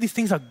friends, some of these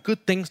things are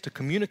good things to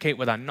communicate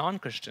with our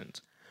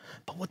non-Christians.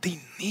 But what they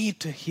need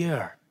to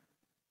hear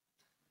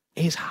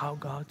is how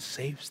God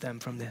saves them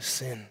from their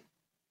sin.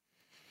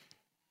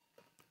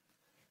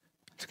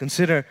 To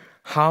consider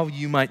how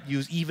you might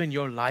use even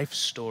your life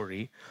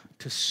story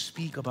to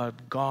speak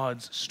about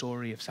God's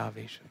story of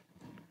salvation.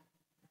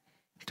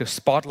 To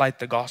spotlight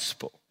the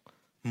gospel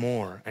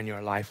more and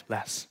your life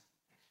less.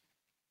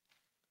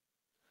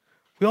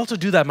 We also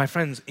do that, my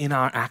friends, in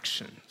our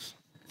actions,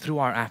 through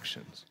our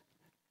actions.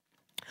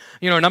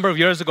 You know, a number of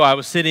years ago, I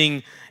was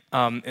sitting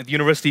at the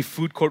university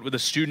food court with a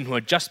student who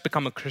had just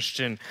become a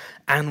Christian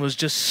and was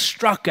just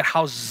struck at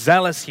how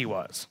zealous he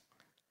was.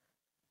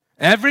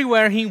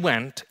 Everywhere he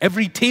went,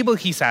 every table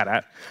he sat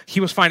at, he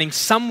was finding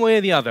some way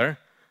or the other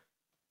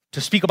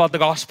to speak about the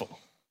gospel.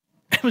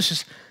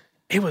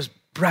 It was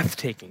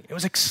breathtaking. It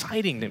was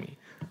exciting to me.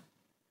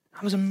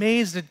 I was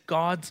amazed at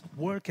God's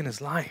work in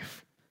his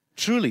life.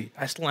 Truly,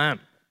 I still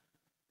am.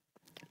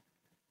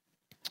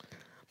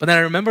 But then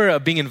I remember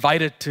being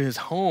invited to his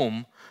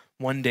home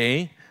one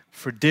day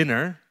for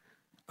dinner.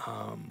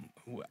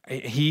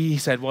 He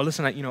said, well,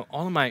 listen,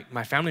 all of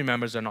my family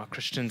members are not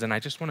Christians, and I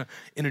just want to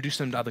introduce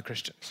them to other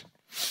Christians.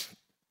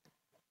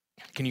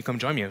 Can you come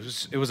join me?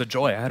 It was a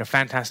joy. I had a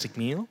fantastic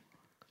meal.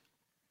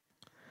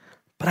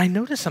 But I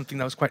noticed something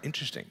that was quite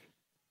interesting.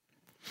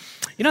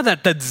 You know,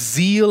 that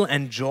zeal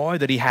and joy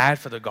that he had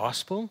for the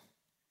gospel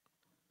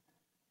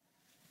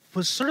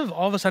was sort of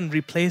all of a sudden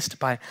replaced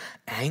by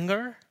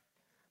anger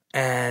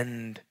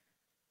and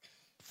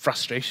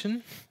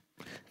frustration,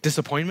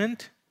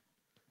 disappointment,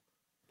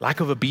 lack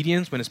of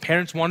obedience when his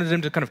parents wanted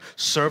him to kind of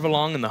serve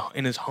along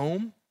in his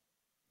home.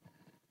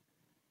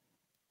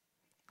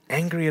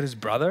 Angry at his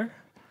brother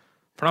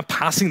for not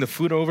passing the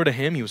food over to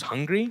him. He was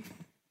hungry.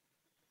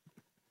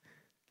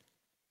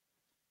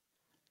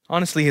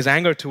 Honestly, his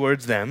anger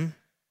towards them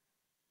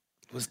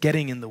was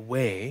getting in the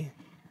way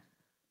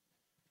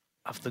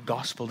of the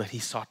gospel that he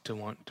sought to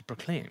want to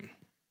proclaim.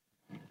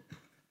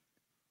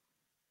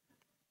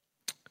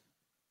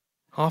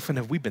 How often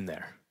have we been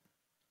there?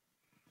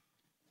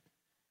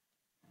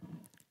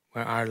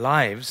 Where our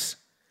lives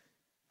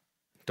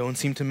don't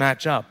seem to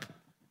match up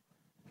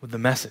with the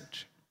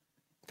message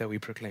that we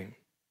proclaim.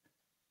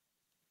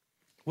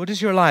 What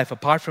does your life,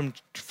 apart from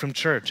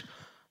church,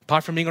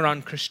 apart from being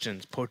around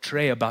Christians,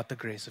 portray about the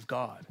grace of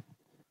God?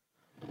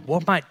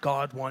 What might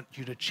God want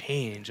you to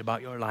change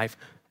about your life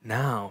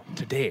now,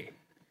 today?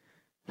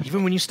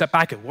 Even when you step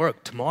back at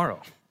work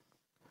tomorrow,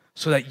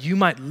 so that you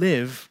might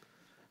live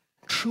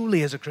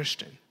truly as a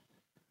Christian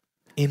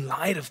in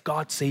light of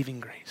God's saving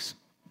grace.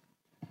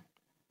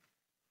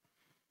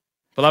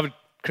 Beloved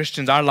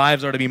Christians, our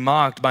lives are to be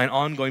marked by an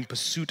ongoing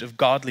pursuit of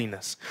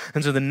godliness.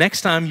 And so the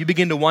next time you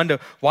begin to wonder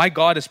why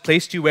God has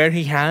placed you where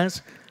he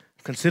has,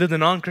 consider the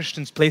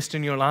non-Christians placed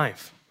in your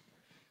life.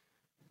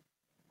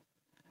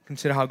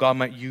 Consider how God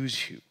might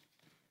use you,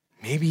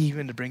 maybe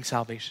even to bring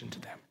salvation to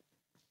them.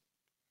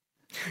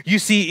 You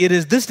see, it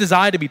is this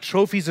desire to be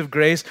trophies of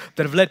grace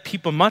that have led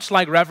people much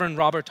like Reverend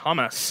Robert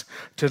Thomas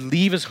to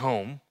leave his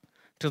home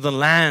to the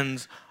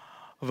lands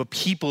of a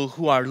people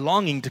who are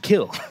longing to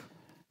kill.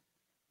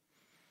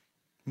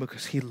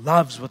 Because he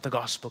loves what the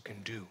gospel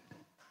can do.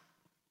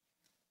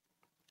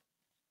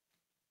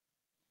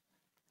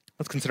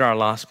 Let's consider our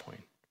last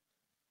point.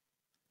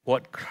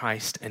 What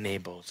Christ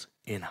enables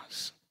in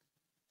us.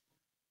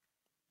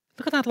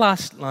 Look at that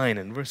last line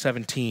in verse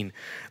 17.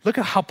 Look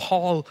at how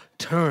Paul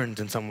turns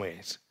in some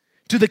ways.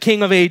 To the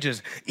King of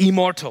ages,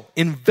 immortal,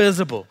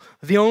 invisible,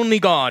 the only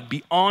God,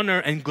 be honor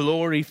and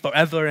glory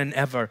forever and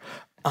ever.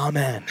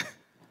 Amen.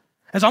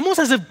 It's almost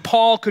as if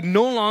Paul could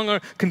no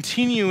longer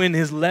continue in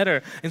his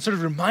letter and sort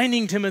of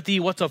reminding Timothy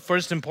what's of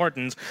first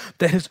importance,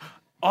 that his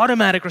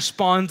automatic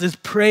response is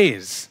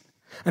praise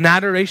and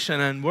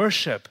adoration and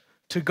worship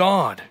to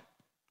God.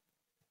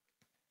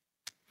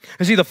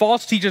 You see, the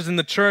false teachers in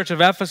the church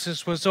of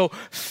Ephesus were so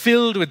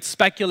filled with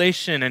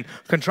speculation and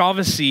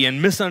controversy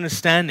and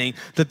misunderstanding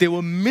that they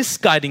were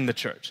misguiding the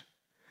church.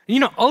 And you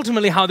know,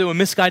 ultimately how they were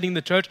misguiding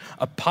the church,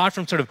 apart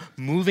from sort of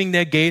moving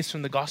their gaze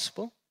from the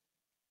gospel,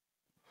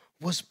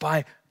 was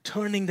by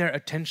turning their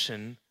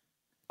attention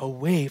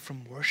away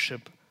from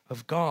worship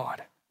of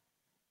God.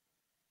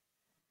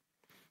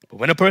 But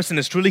when a person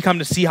has truly come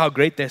to see how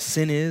great their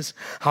sin is,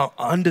 how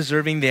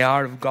undeserving they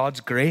are of God's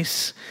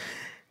grace,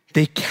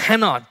 they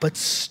cannot but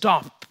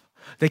stop.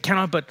 They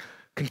cannot but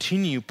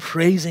continue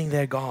praising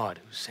their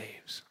God who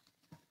saves.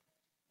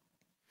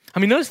 I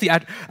mean, notice the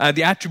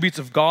attributes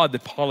of God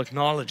that Paul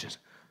acknowledges.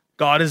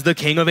 God is the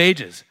King of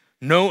ages.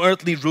 No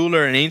earthly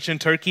ruler in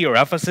ancient Turkey or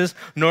Ephesus,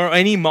 nor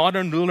any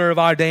modern ruler of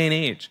our day and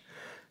age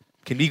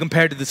can be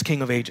compared to this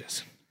King of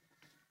ages.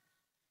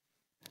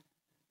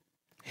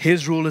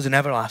 His rule is an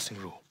everlasting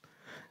rule.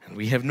 And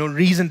we have no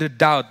reason to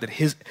doubt that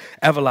his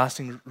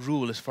everlasting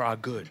rule is for our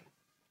good.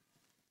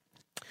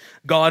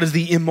 God is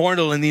the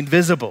immortal and the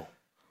invisible.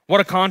 What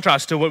a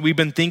contrast to what we've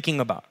been thinking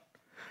about.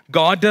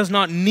 God does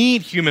not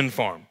need human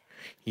form.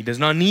 He does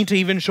not need to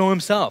even show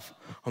himself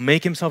or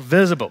make himself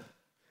visible.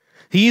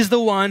 He is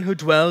the one who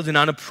dwells in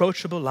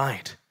unapproachable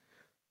light.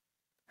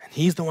 And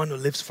he's the one who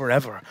lives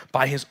forever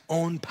by his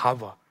own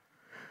power,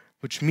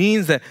 which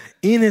means that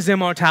in his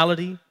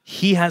immortality,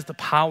 he has the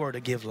power to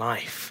give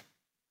life.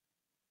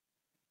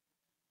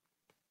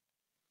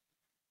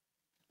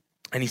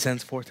 And he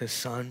sends forth his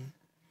Son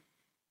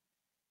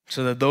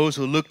so that those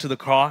who look to the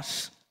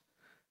cross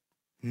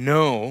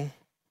know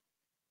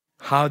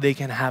how they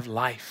can have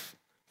life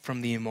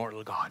from the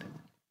immortal God.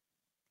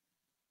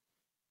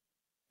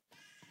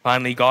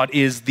 Finally, God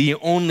is the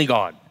only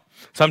God.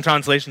 Some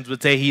translations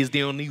would say he is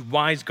the only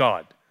wise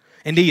God.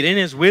 Indeed, in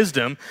his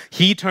wisdom,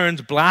 he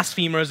turns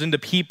blasphemers into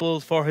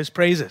people for his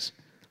praises.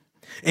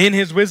 In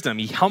his wisdom,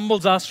 he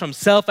humbles us from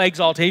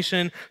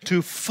self-exaltation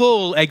to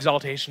full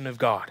exaltation of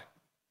God.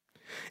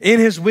 In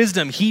his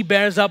wisdom, he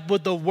bears up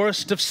with the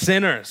worst of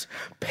sinners,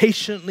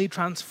 patiently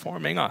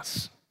transforming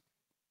us.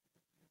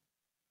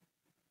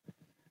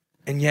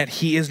 And yet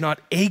he is not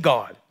a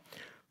God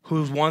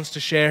who wants to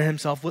share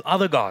himself with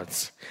other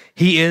gods.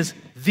 He is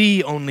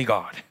the only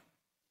God.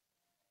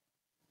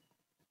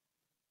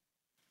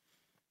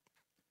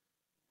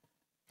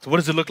 So what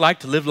does it look like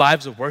to live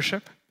lives of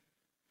worship?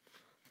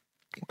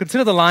 Well,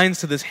 consider the lines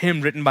to this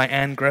hymn written by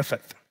Anne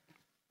Griffith.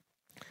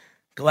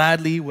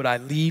 Gladly would I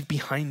leave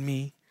behind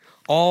me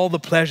all the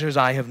pleasures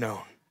I have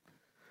known,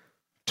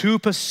 to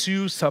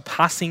pursue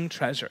surpassing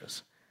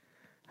treasures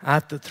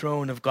at the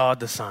throne of God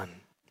the Son.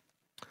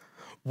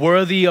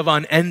 Worthy of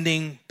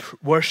unending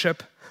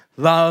worship,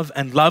 love,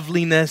 and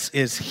loveliness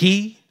is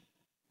he.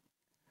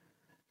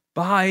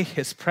 By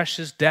his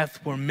precious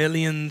death were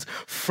millions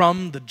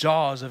from the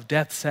jaws of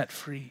death set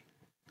free.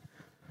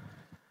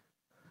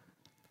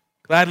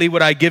 Gladly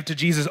would I give to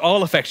Jesus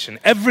all affection,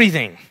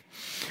 everything,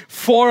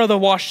 for the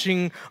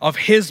washing of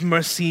his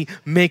mercy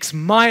makes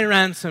my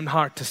ransomed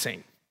heart to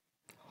sing.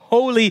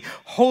 Holy,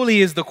 holy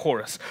is the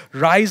chorus,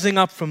 rising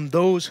up from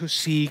those who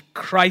see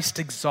Christ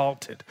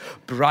exalted,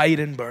 bright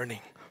and burning,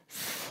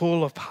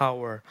 full of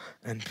power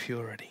and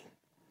purity.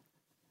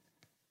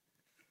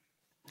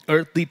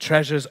 Earthly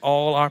treasures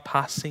all are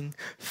passing,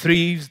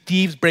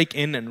 thieves break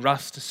in and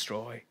rust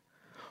destroy.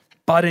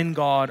 But in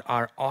God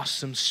are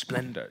awesome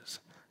splendors,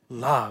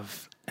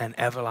 love and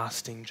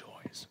everlasting joys.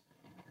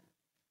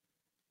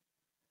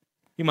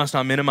 We must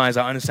not minimize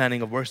our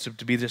understanding of worship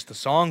to be just the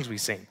songs we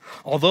sing,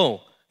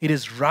 although it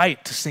is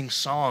right to sing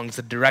songs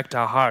that direct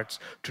our hearts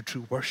to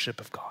true worship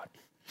of God.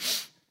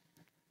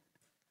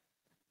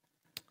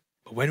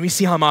 But when we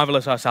see how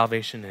marvelous our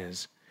salvation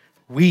is,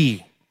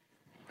 we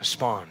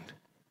respond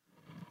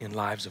in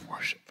lives of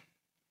worship.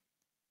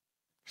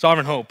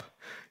 Sovereign Hope,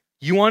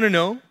 you want to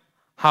know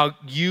how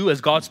you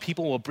as God's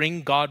people will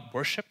bring God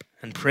worship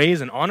and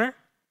praise and honor?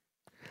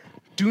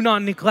 Do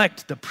not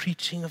neglect the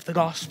preaching of the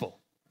gospel.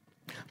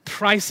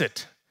 Price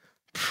it,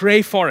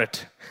 pray for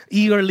it,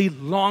 eagerly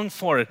long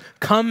for it.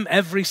 Come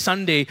every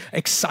Sunday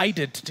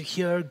excited to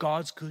hear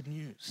God's good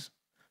news.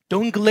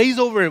 Don't glaze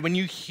over it when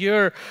you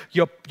hear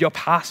your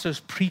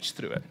pastors preach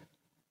through it.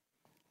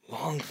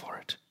 Long for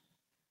it.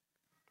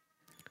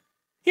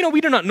 You know,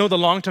 we do not know the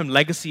long-term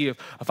legacy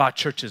of our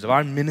churches, of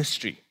our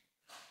ministry.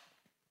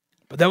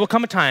 But there will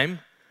come a time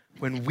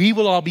when we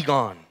will all be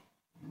gone.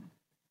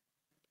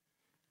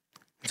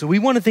 So we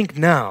want to think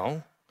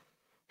now,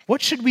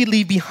 what should we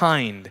leave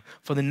behind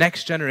for the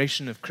next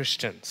generation of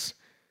Christians?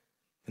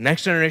 the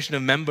next generation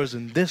of members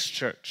in this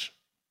church,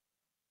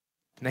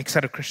 the next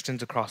set of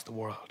Christians across the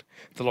world,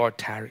 if the Lord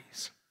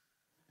tarries.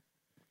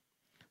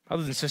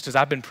 Brothers and sisters,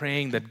 I've been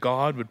praying that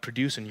God would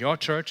produce in your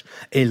church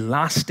a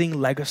lasting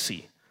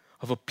legacy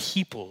of a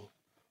people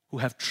who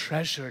have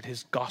treasured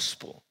his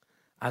gospel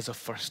as of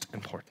first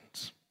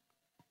importance.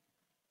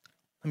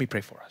 Let me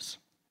pray for us.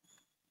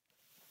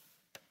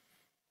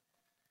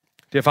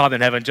 Dear Father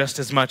in heaven, just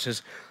as much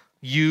as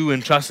you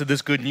entrusted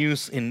this good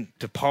news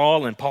to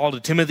Paul, and Paul to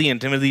Timothy,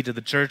 and Timothy to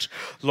the church,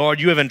 Lord,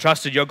 you have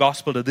entrusted your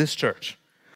gospel to this church.